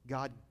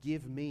 God,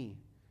 give me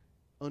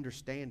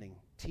understanding.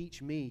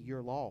 Teach me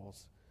your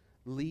laws.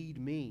 Lead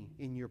me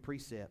in your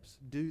precepts.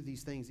 Do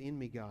these things in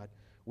me, God.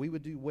 We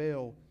would do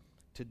well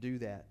to do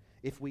that.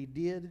 If we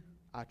did,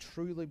 I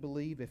truly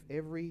believe if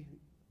every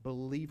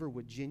believer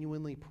would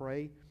genuinely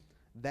pray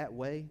that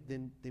way,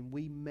 then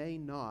we may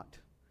not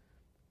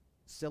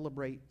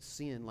celebrate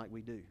sin like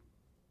we do.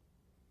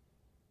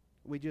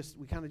 we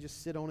kind of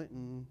just sit on it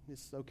and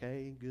it's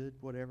okay, good,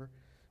 whatever.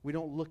 We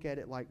don't look at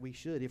it like we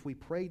should. If we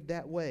prayed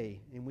that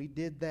way and we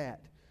did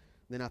that,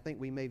 then I think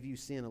we may view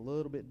sin a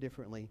little bit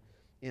differently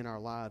in our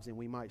lives, and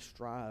we might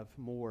strive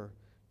more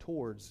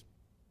towards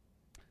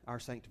our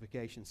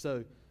sanctification.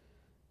 So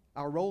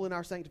our role in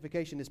our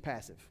sanctification is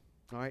passive.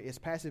 All right, it's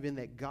passive in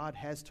that God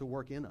has to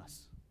work in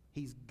us.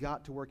 He's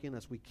got to work in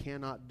us. We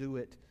cannot do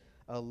it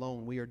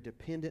alone. We are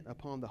dependent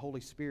upon the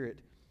Holy Spirit.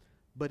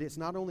 But it's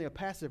not only a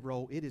passive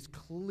role, it is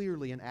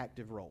clearly an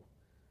active role.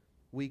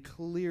 We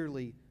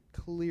clearly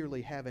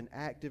have an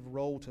active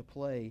role to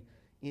play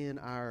in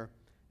our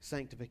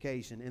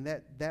sanctification. And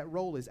that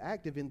role is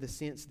active in the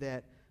sense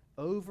that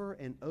over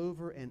and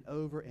over and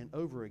over and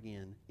over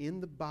again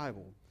in the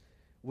Bible,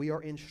 we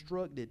are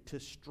instructed to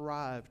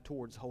strive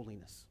towards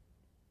holiness.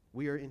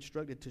 We are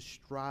instructed to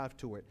strive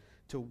to it,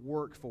 to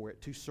work for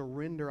it, to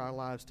surrender our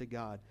lives to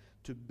God,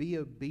 to be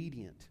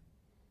obedient,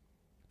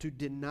 to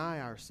deny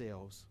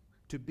ourselves,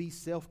 to be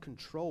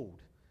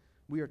self-controlled.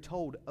 We are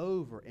told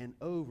over and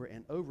over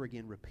and over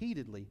again,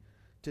 repeatedly,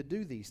 to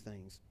do these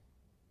things.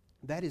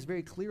 That is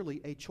very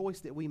clearly a choice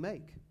that we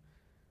make.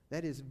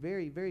 That is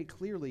very, very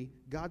clearly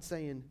God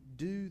saying,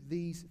 do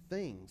these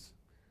things.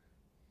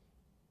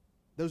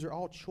 Those are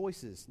all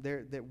choices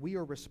that we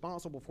are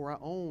responsible for our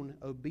own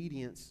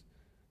obedience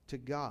to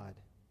God.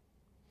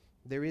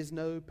 There is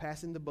no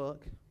passing the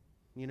buck.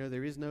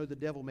 There is no the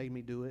devil made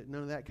me do it.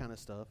 None of that kind of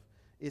stuff.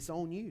 It's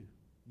on you.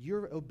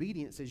 Your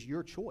obedience is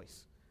your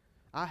choice.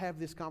 I have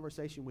this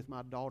conversation with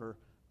my daughter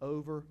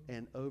over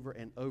and over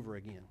and over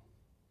again.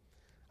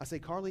 I say,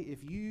 Carly,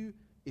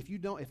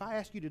 if I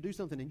ask you to do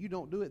something and you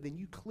don't do it, then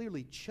you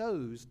clearly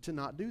chose to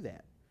not do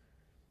that.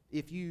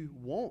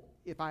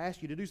 If I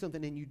ask you to do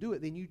something and you do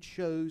it, then you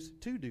chose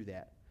to do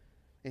that.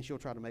 And she'll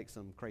try to make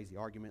some crazy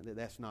argument that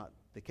that's not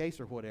the case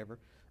or whatever.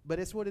 But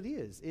it's what it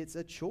is. It's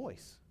a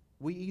choice.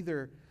 We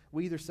either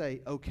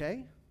say,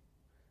 okay,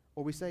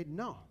 or we say,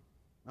 no,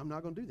 I'm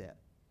not going to do that.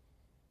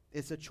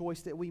 It's a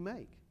choice that we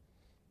make.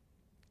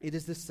 It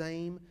is the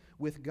same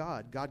with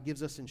God. God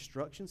gives us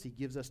instructions. He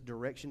gives us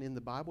direction in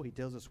the Bible. He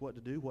tells us what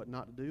to do, what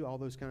not to do, all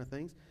those kind of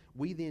things.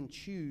 We then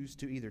choose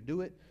to either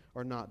do it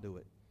or not do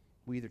it.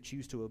 We either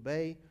choose to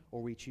obey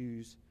or we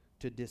choose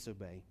to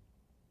disobey.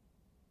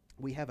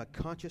 We have a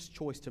conscious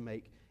choice to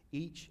make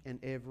each and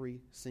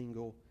every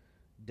single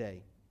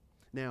day.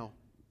 Now,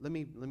 let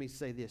me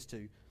say this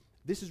too.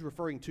 This is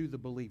referring to the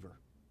believer.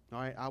 All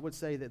right, I would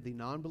say that the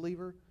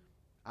non-believer,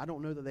 I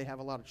don't know that they have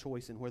a lot of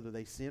choice in whether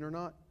they sin or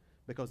not,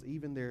 because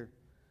even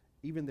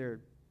their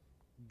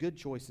good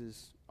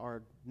choices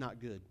are not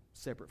good,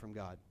 separate from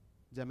God.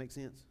 Does that make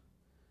sense?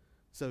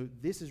 So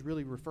this is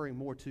really referring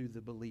more to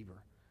the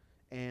believer.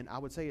 And I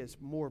would say it's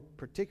more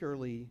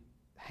particularly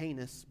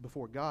heinous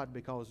before God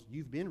because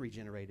you've been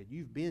regenerated,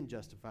 you've been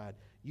justified,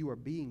 you are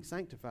being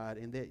sanctified,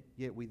 and that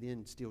yet we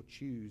then still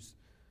choose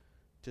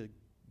to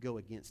go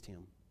against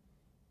Him.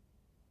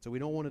 So we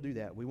don't want to do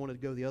that. We want to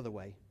go the other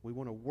way. We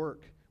want to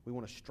work. We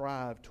want to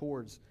strive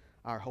towards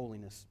our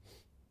holiness.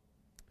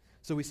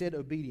 So we said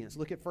obedience.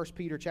 Look at 1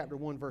 Peter chapter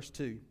 1, verse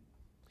 2.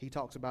 He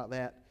talks about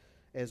that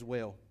as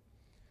well.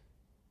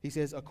 He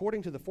says,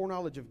 according to the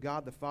foreknowledge of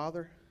God the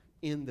Father,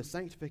 in the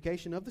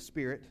sanctification of the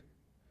Spirit,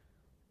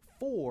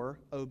 for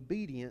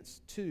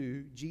obedience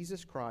to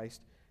Jesus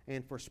Christ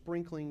and for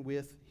sprinkling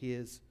with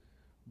His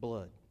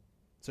blood.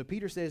 So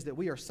Peter says that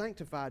we are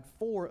sanctified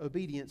for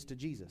obedience to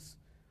Jesus,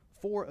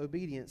 for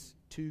obedience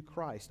to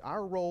Christ.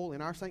 Our role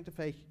in our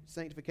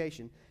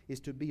sanctification is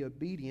to be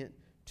obedient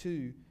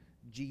to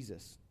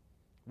Jesus.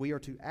 We are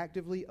to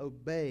actively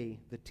obey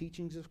the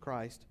teachings of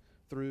Christ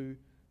through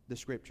the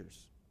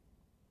Scriptures.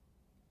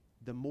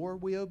 The more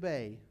we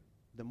obey,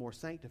 the more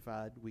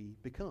sanctified we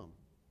become.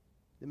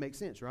 It makes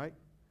sense, right?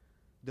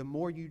 The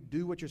more you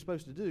do what you're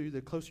supposed to do,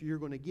 the closer you're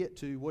going to get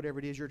to whatever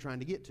it is you're trying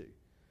to get to,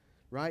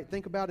 right?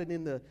 Think about it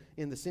in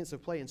the sense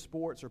of playing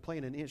sports or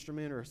playing an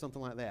instrument or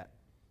something like that,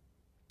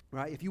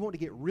 right? If you want to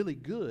get really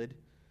good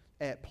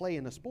at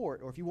playing a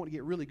sport, or if you want to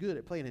get really good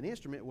at playing an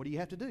instrument, what do you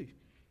have to do?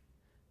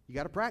 You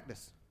got to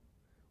practice.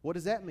 What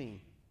does that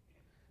mean?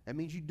 That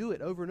means you do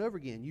it over and over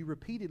again. You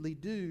repeatedly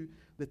do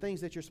the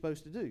things that you're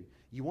supposed to do.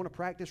 You want to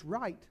practice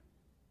right,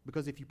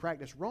 because if you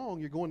practice wrong,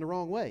 you're going the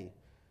wrong way.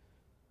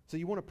 So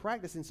you want to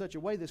practice in such a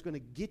way that's going to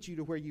get you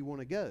to where you want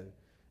to go.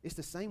 It's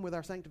the same with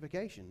our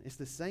sanctification. It's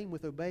the same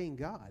with obeying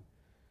God.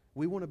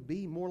 We want to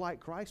be more like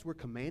Christ. We're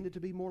commanded to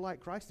be more like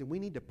Christ, and we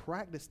need to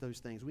practice those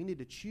things. We need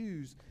to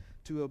choose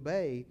to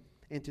obey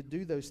and to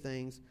do those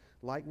things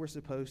like we're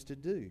supposed to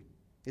do.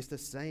 It's the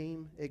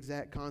same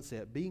exact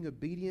concept. Being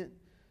obedient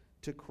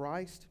to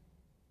Christ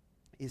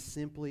is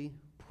simply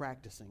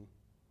practicing.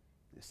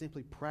 It's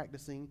simply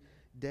practicing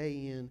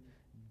day in,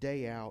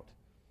 day out,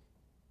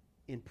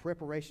 in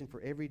preparation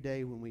for every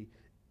day when we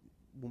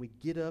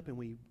get up and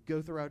we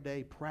go through our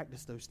day,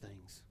 practice those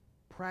things.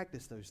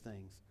 Practice those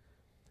things.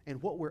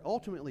 And what we're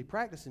ultimately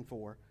practicing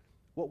for,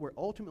 what we're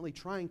ultimately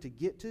trying to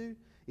get to,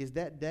 is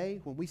that day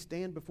when we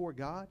stand before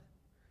God,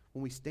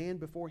 when we stand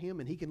before Him,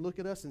 and He can look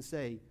at us and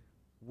say,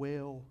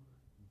 well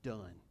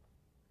done.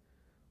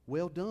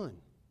 Well done,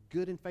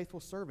 good and faithful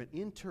servant,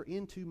 enter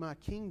into my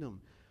kingdom,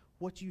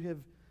 what you have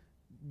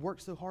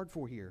worked so hard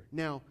for here.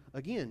 Now,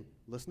 again,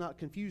 let's not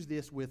confuse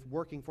this with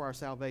working for our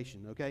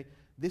salvation, okay?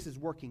 This is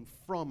working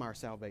from our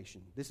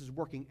salvation. This is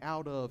working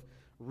out of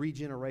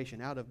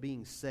regeneration, out of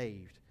being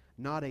saved,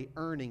 not a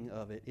earning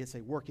of it. It's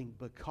a working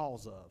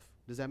because of.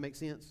 Does that make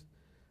sense?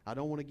 I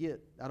don't want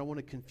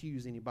to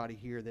confuse anybody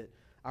here that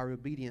our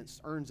obedience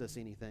earns us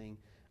anything.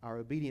 Our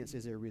obedience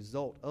is a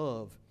result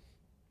of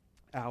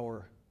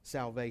our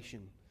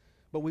salvation.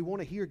 But we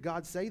want to hear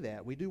God say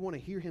that. We do want to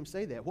hear him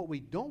say that. What we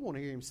don't want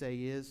to hear him say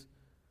is,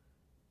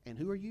 and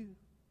who are you?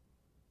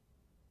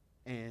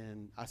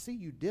 And I see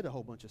you did a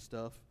whole bunch of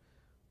stuff,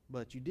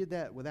 but you did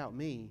that without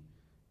me.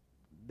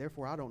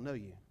 Therefore, I don't know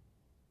you.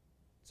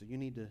 So you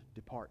need to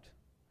depart.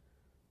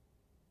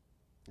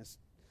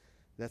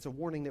 That's a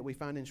warning that we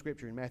find in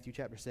Scripture in Matthew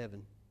chapter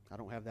 7. I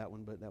don't have that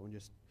one, but that one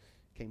just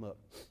came up.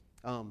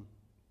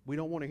 We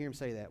don't want to hear him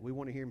say that. We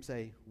want to hear him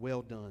say,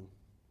 well done,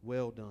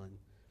 well done.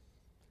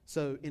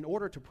 So in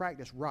order to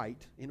practice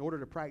right, in order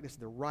to practice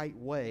the right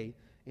way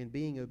in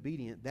being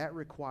obedient, that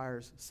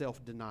requires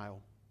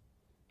self-denial.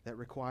 That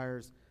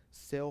requires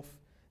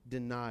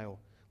self-denial.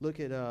 Look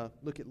at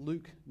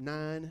Luke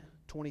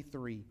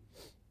 9:23.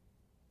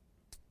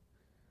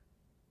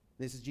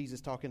 This is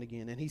Jesus talking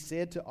again. And he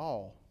said to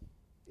all,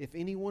 if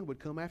anyone would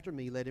come after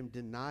me, let him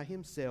deny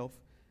himself,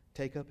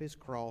 take up his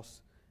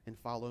cross, and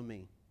follow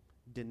me.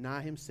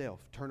 Deny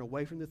himself. Turn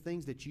away from the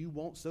things that you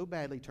want so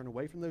badly. Turn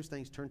away from those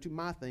things. Turn to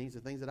my things,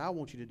 the things that I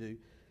want you to do.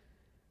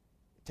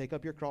 Take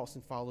up your cross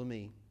and follow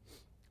me.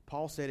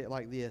 Paul said it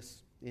like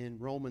this in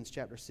Romans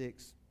chapter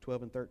 6,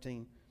 12 and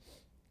 13.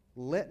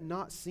 Let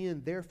not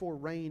sin therefore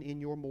reign in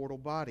your mortal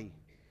body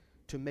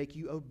to make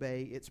you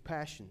obey its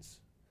passions.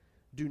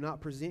 Do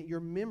not present your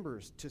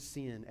members to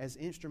sin as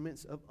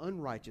instruments of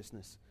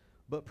unrighteousness,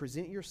 but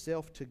present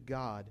yourself to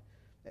God,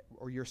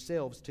 or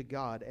yourselves to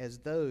God, as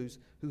those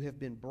who have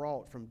been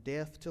brought from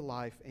death to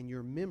life, and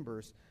your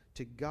members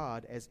to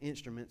God as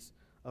instruments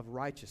of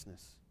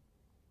righteousness.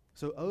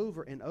 So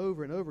over and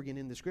over and over again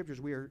in the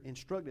Scriptures, we are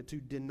instructed to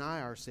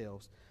deny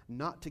ourselves,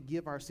 not to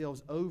give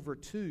ourselves over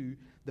to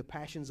the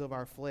passions of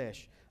our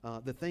flesh,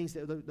 those things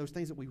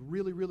that we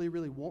really, really,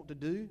 really want to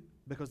do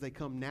because they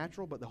come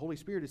natural, but the Holy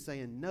Spirit is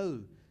saying,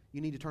 no, you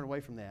need to turn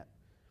away from that.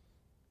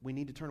 We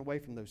need to turn away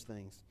from those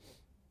things.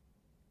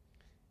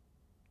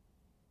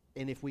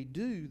 And if we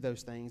do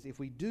those things, if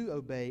we do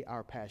obey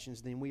our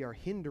passions, then we are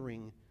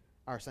hindering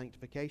our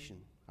sanctification.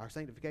 Our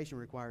sanctification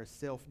requires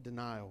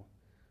self-denial,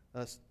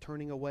 us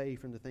turning away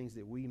from the things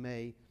that we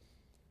may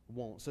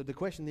want. So the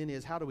question then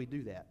is, how do we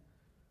do that?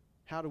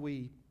 How do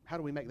we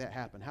make that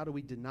happen? How do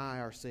we deny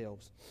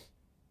ourselves?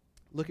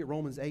 Look at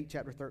Romans 8,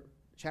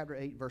 chapter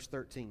 8, verse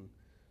 13.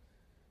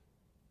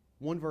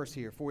 One verse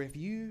here. For if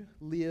you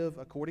live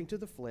according to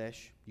the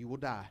flesh, you will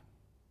die.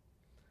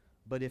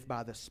 But if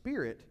by the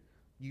Spirit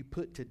you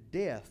put to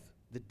death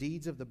the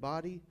deeds of the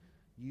body,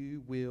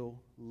 you will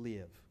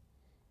live.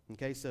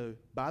 Okay, so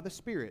by the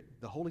Spirit,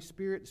 the Holy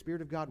Spirit, the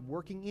Spirit of God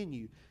working in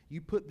you,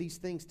 you put these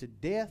things to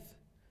death,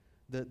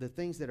 the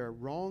things that are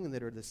wrong and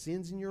that are the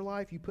sins in your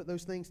life, you put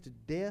those things to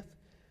death,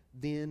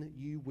 then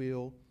you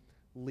will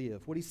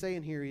live. What he's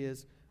saying here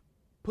is,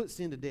 put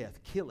sin to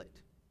death, kill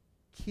it.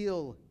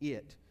 Kill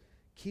it.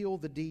 Kill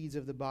the deeds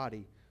of the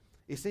body.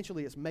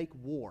 Essentially, it's make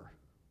war.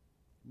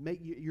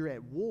 You're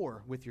at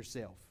war with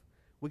yourself.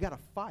 We got to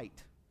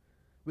fight.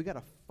 We got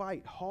to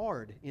fight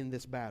hard in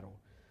this battle.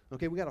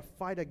 Okay, we got to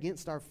fight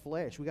against our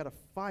flesh. We got to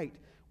fight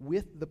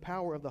with the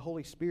power of the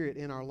Holy Spirit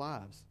in our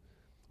lives.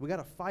 We got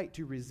to fight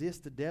to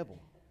resist the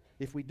devil.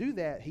 If we do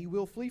that, he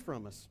will flee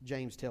from us,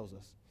 James tells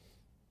us.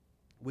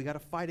 We got to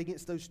fight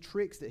against those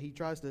tricks that he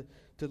tries to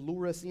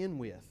lure us in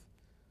with.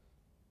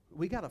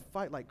 We got to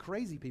fight like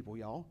crazy people,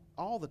 y'all,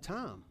 all the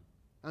time.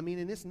 I mean,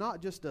 and it's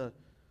not just a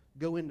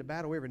go into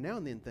battle every now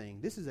and then thing.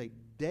 This is a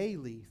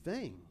daily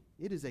thing.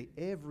 It is a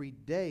every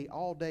day,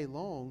 all day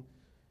long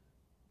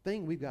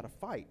thing we've got to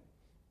fight.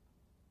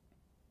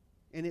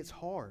 And it's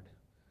hard.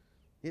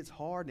 It's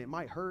hard and it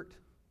might hurt.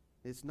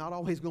 It's not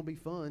always going to be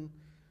fun,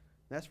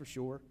 that's for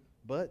sure.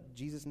 But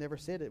Jesus never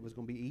said it was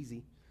going to be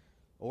easy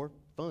or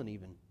fun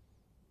even.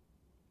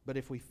 But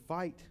if we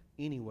fight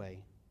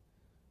anyway,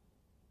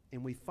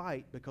 and we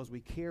fight because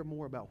we care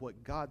more about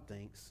what God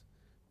thinks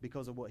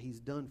because of what he's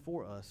done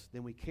for us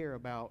than we care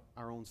about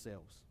our own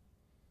selves.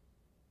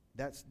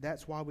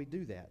 That's why we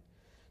do that.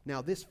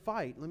 Now this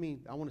fight,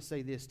 I want to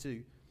say this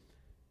too.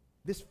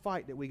 This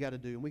fight that we got to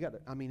do,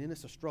 and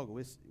it's a struggle.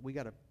 We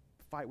got to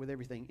fight with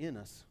everything in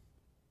us.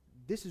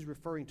 This is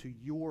referring to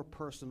your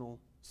personal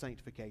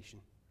sanctification.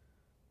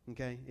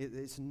 Okay?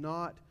 It's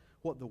not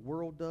what the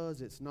world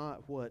does. It's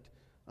not what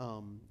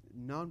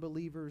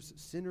non-believers,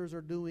 sinners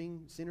are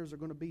doing. Sinners are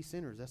going to be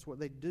sinners. That's what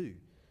they do.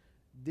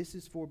 This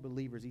is for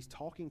believers. He's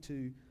talking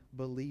to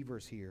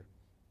believers here.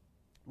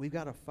 We've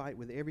got to fight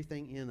with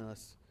everything in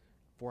us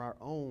for our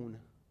own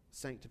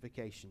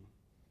sanctification.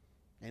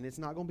 And it's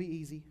not going to be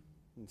easy.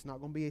 It's not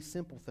going to be a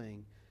simple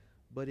thing,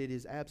 but it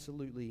is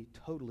absolutely,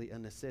 totally a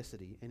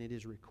necessity, and it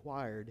is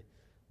required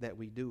that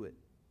we do it.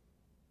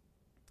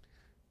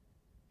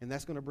 And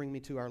that's going to bring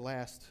me to our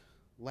last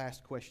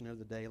question of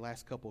the day,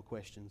 last couple of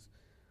questions,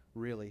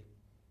 really.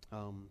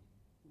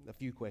 A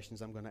few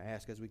questions I'm going to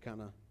ask as we kind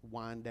of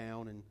wind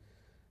down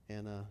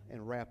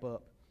and wrap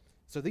up.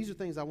 So these are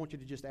things I want you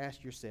to just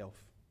ask yourself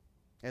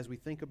as we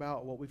think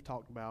about what we've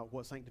talked about,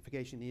 what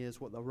sanctification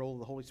is, what the role of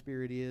the Holy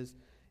Spirit is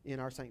in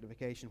our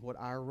sanctification, what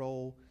our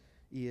role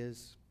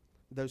is,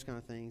 those kind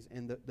of things.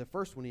 And the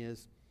first one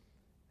is,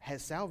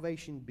 has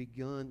salvation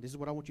begun? This is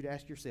what I want you to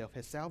ask yourself.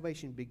 Has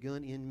salvation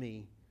begun in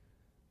me,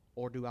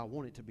 or do I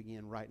want it to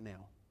begin right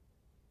now?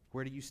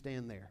 Where do you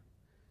stand there?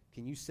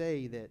 Can you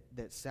say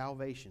that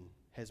salvation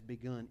has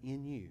begun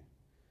in you,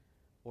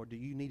 or do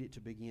you need it to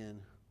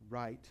begin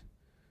right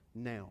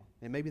now?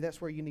 And maybe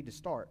that's where you need to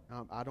start.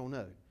 I don't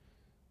know.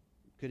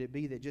 Could it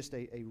be that just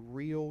a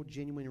real,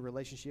 genuine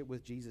relationship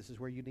with Jesus is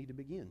where you need to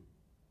begin?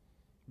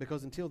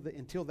 Because until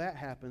that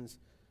happens,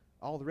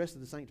 all the rest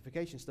of the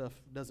sanctification stuff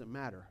doesn't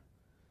matter.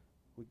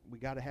 We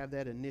got to have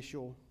that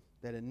initial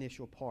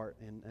part.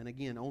 And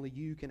again, only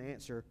you can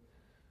answer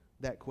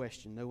that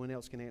question. No one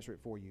else can answer it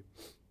for you.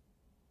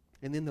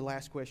 And then the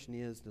last question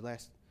is, the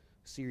last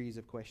series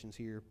of questions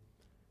here.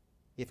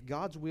 If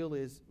God's will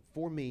is,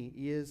 for me,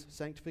 is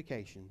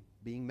sanctification,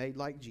 being made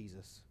like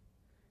Jesus,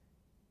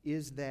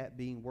 is that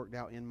being worked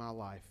out in my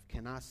life?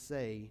 Can I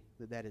say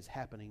that is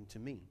happening to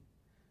me?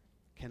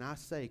 Can I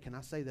say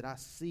that I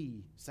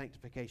see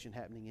sanctification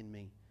happening in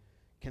me?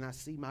 Can I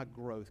see my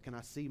growth? Can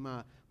I see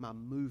my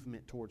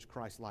movement towards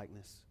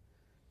Christ-likeness?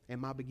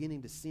 Am I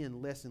beginning to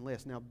sin less and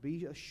less? Now,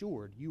 be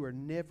assured, you are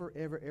never,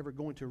 ever, ever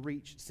going to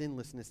reach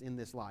sinlessness in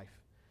this life.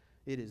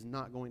 It is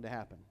not going to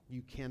happen.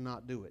 You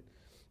cannot do it.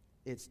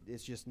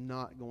 It's just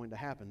not going to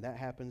happen. That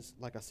happens,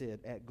 like I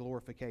said, at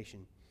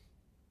glorification.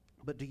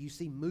 But do you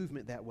see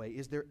movement that way?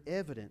 Is there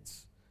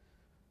evidence?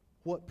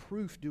 What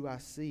proof do I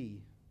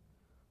see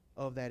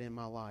of that in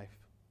my life?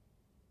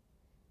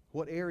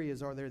 What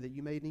areas are there that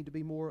you may need to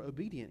be more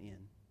obedient in?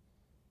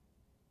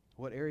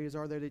 What areas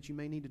are there that you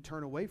may need to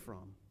turn away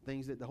from?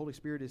 Things that the Holy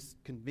Spirit is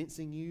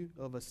convincing you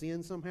of a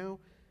sin somehow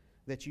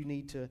that you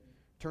need to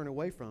turn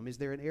away from? Is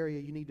there an area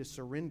you need to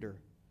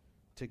surrender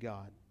to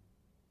God?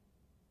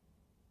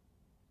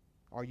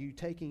 Are you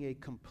taking a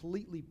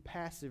completely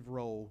passive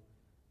role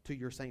to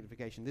your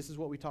sanctification? This is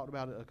what we talked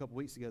about a couple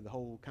weeks ago, the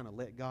whole kind of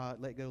let go,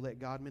 let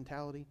God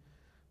mentality.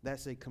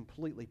 That's a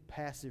completely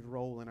passive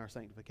role in our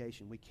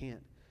sanctification. We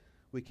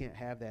can't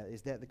have that.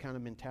 Is that the kind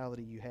of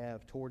mentality you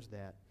have towards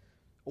that?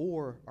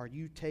 Or are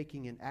you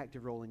taking an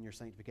active role in your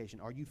sanctification?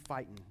 Are you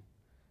fighting?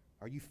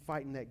 Are you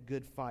fighting that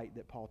good fight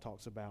that Paul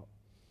talks about?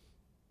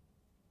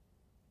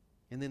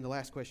 And then the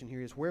last question here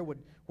is, where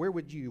would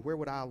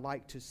I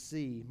like to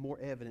see more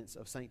evidence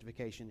of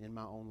sanctification in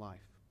my own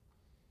life?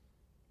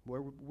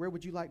 Where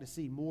would you like to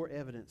see more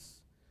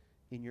evidence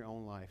in your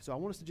own life? So I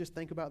want us to just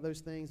think about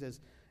those things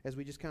as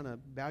we just kind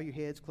of bow your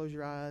heads, close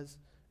your eyes,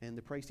 and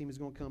the praise team is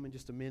going to come in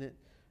just a minute.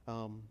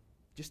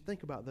 Just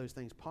think about those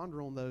things.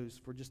 Ponder on those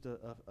for just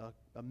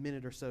a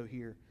minute or so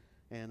here,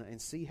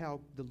 and see how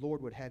the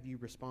Lord would have you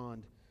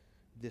respond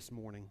this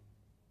morning.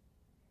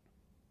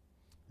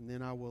 And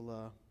then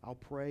I'll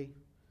pray,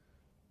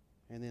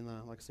 and then,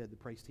 like I said, the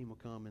praise team will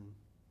come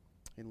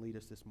and lead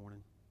us this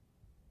morning.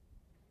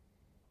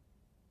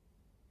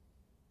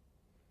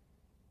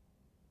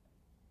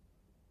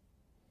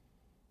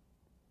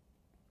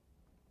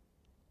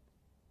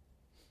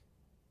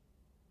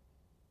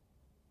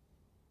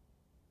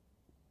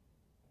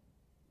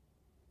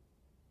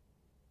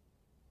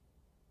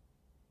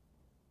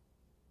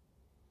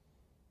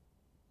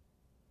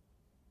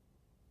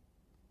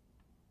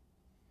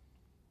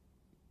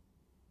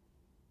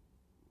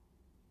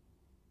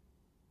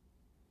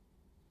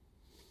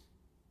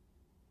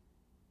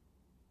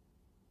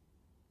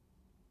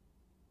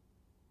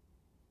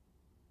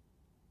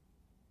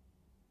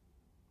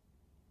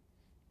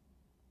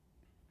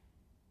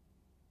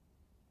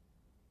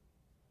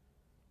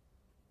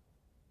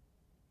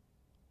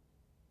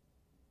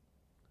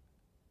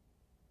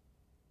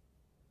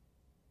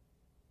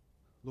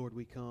 Lord,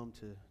 we come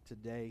to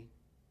today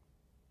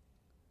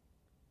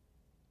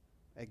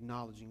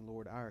acknowledging,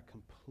 Lord, our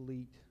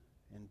complete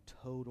and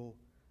total,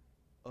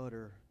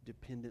 utter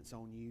dependence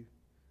on you.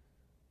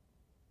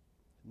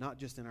 Not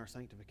just in our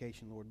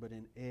sanctification, Lord, but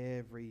in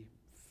every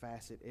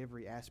facet,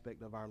 every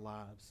aspect of our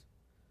lives.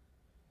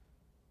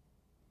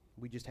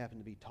 We just happen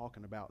to be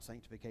talking about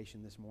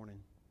sanctification this morning.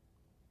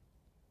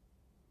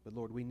 But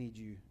Lord, we need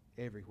you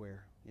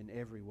everywhere, in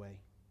every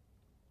way.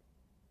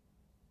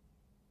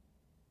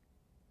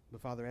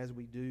 But Father, as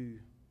we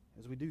do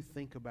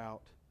think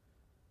about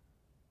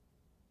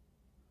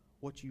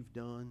what you've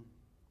done,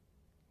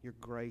 your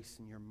grace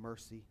and your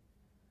mercy,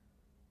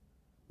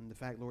 and the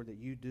fact, Lord, that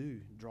you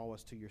do draw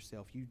us to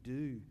yourself. You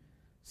do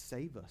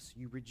save us.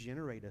 You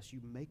regenerate us.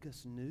 You make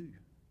us new.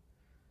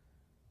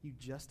 You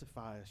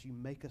justify us. You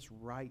make us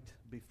right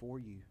before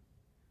you.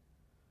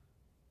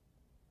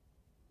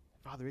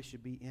 Father, it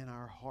should be in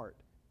our heart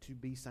to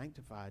be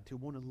sanctified, to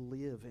want to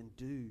live and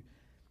do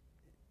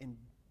and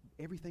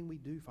everything we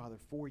do, Father,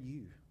 for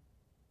you.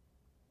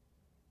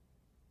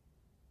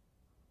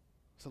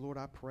 So, Lord,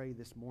 I pray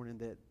this morning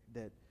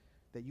that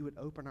you would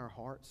open our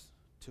hearts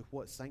to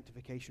what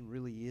sanctification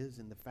really is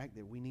and the fact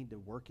that we need to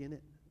work in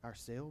it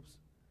ourselves.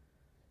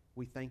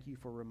 We thank you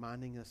for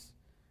reminding us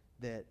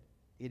that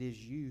it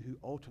is you who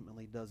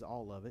ultimately does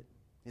all of it,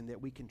 and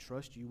that we can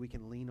trust you, we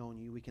can lean on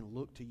you, we can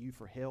look to you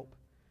for help.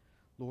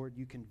 Lord,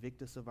 you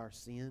convict us of our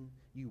sin.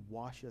 You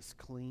wash us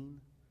clean.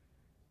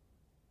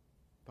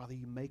 Father,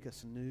 you make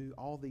us new.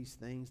 All these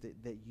things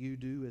that you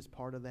do as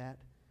part of that.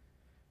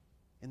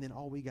 And then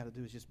all we got to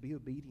do is just be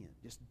obedient.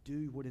 Just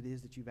do what it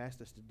is that you've asked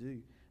us to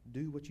do.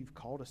 Do what you've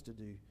called us to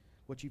do,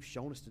 what you've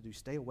shown us to do.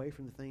 Stay away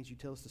from the things you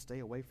tell us to stay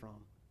away from.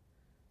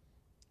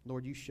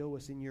 Lord, you show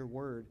us in your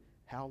word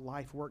how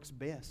life works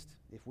best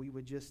if we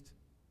would just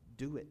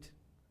do it.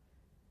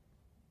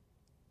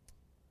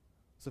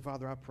 So,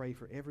 Father, I pray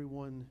for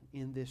everyone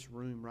in this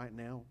room right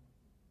now.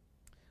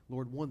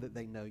 Lord, one, that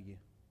they know you.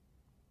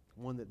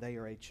 One, that they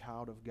are a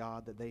child of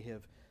God, that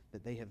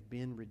they have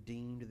been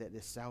redeemed, that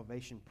this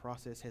salvation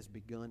process has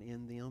begun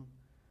in them.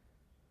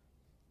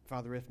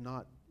 Father,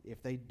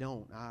 if they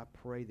don't, I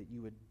pray that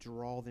you would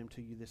draw them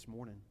to you this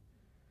morning.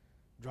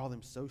 Draw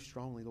them so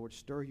strongly, Lord.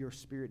 Stir your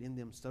spirit in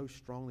them so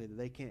strongly that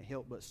they can't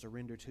help but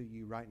surrender to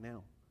you right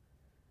now.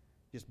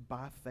 Just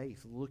by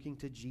faith, looking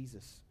to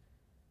Jesus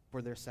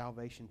for their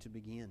salvation to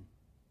begin.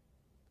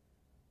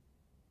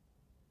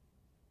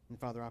 And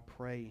Father, I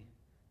pray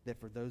that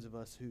for those of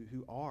us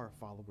who are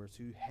followers,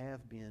 who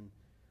have been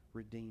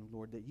redeemed,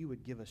 Lord, that you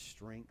would give us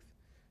strength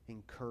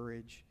and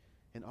courage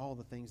and all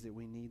the things that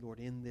we need, Lord,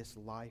 in this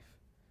life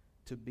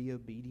to be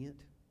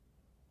obedient,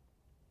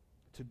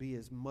 to be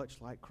as much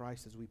like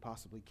Christ as we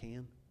possibly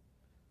can.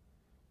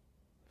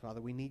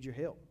 Father, we need your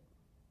help.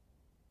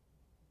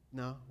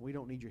 No, we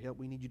don't need your help.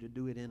 We need you to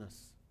do it in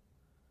us.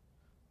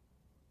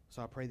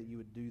 So I pray that you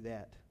would do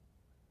that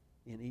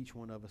in each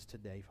one of us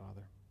today,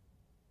 Father.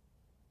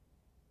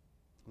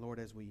 Lord,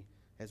 as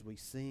we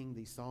sing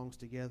these songs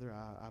together,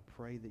 I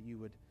pray that you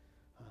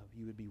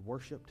would be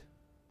worshiped,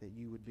 that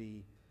you would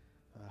be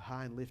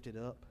high and lifted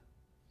up.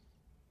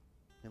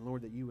 And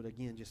Lord, that you would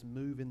again just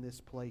move in this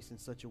place in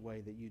such a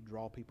way that you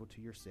draw people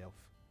to yourself.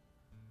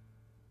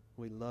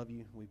 We love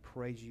you, we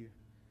praise you,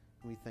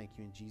 and we thank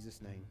you in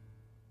Jesus' name.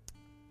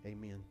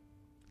 Amen.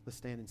 Let's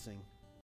stand and sing.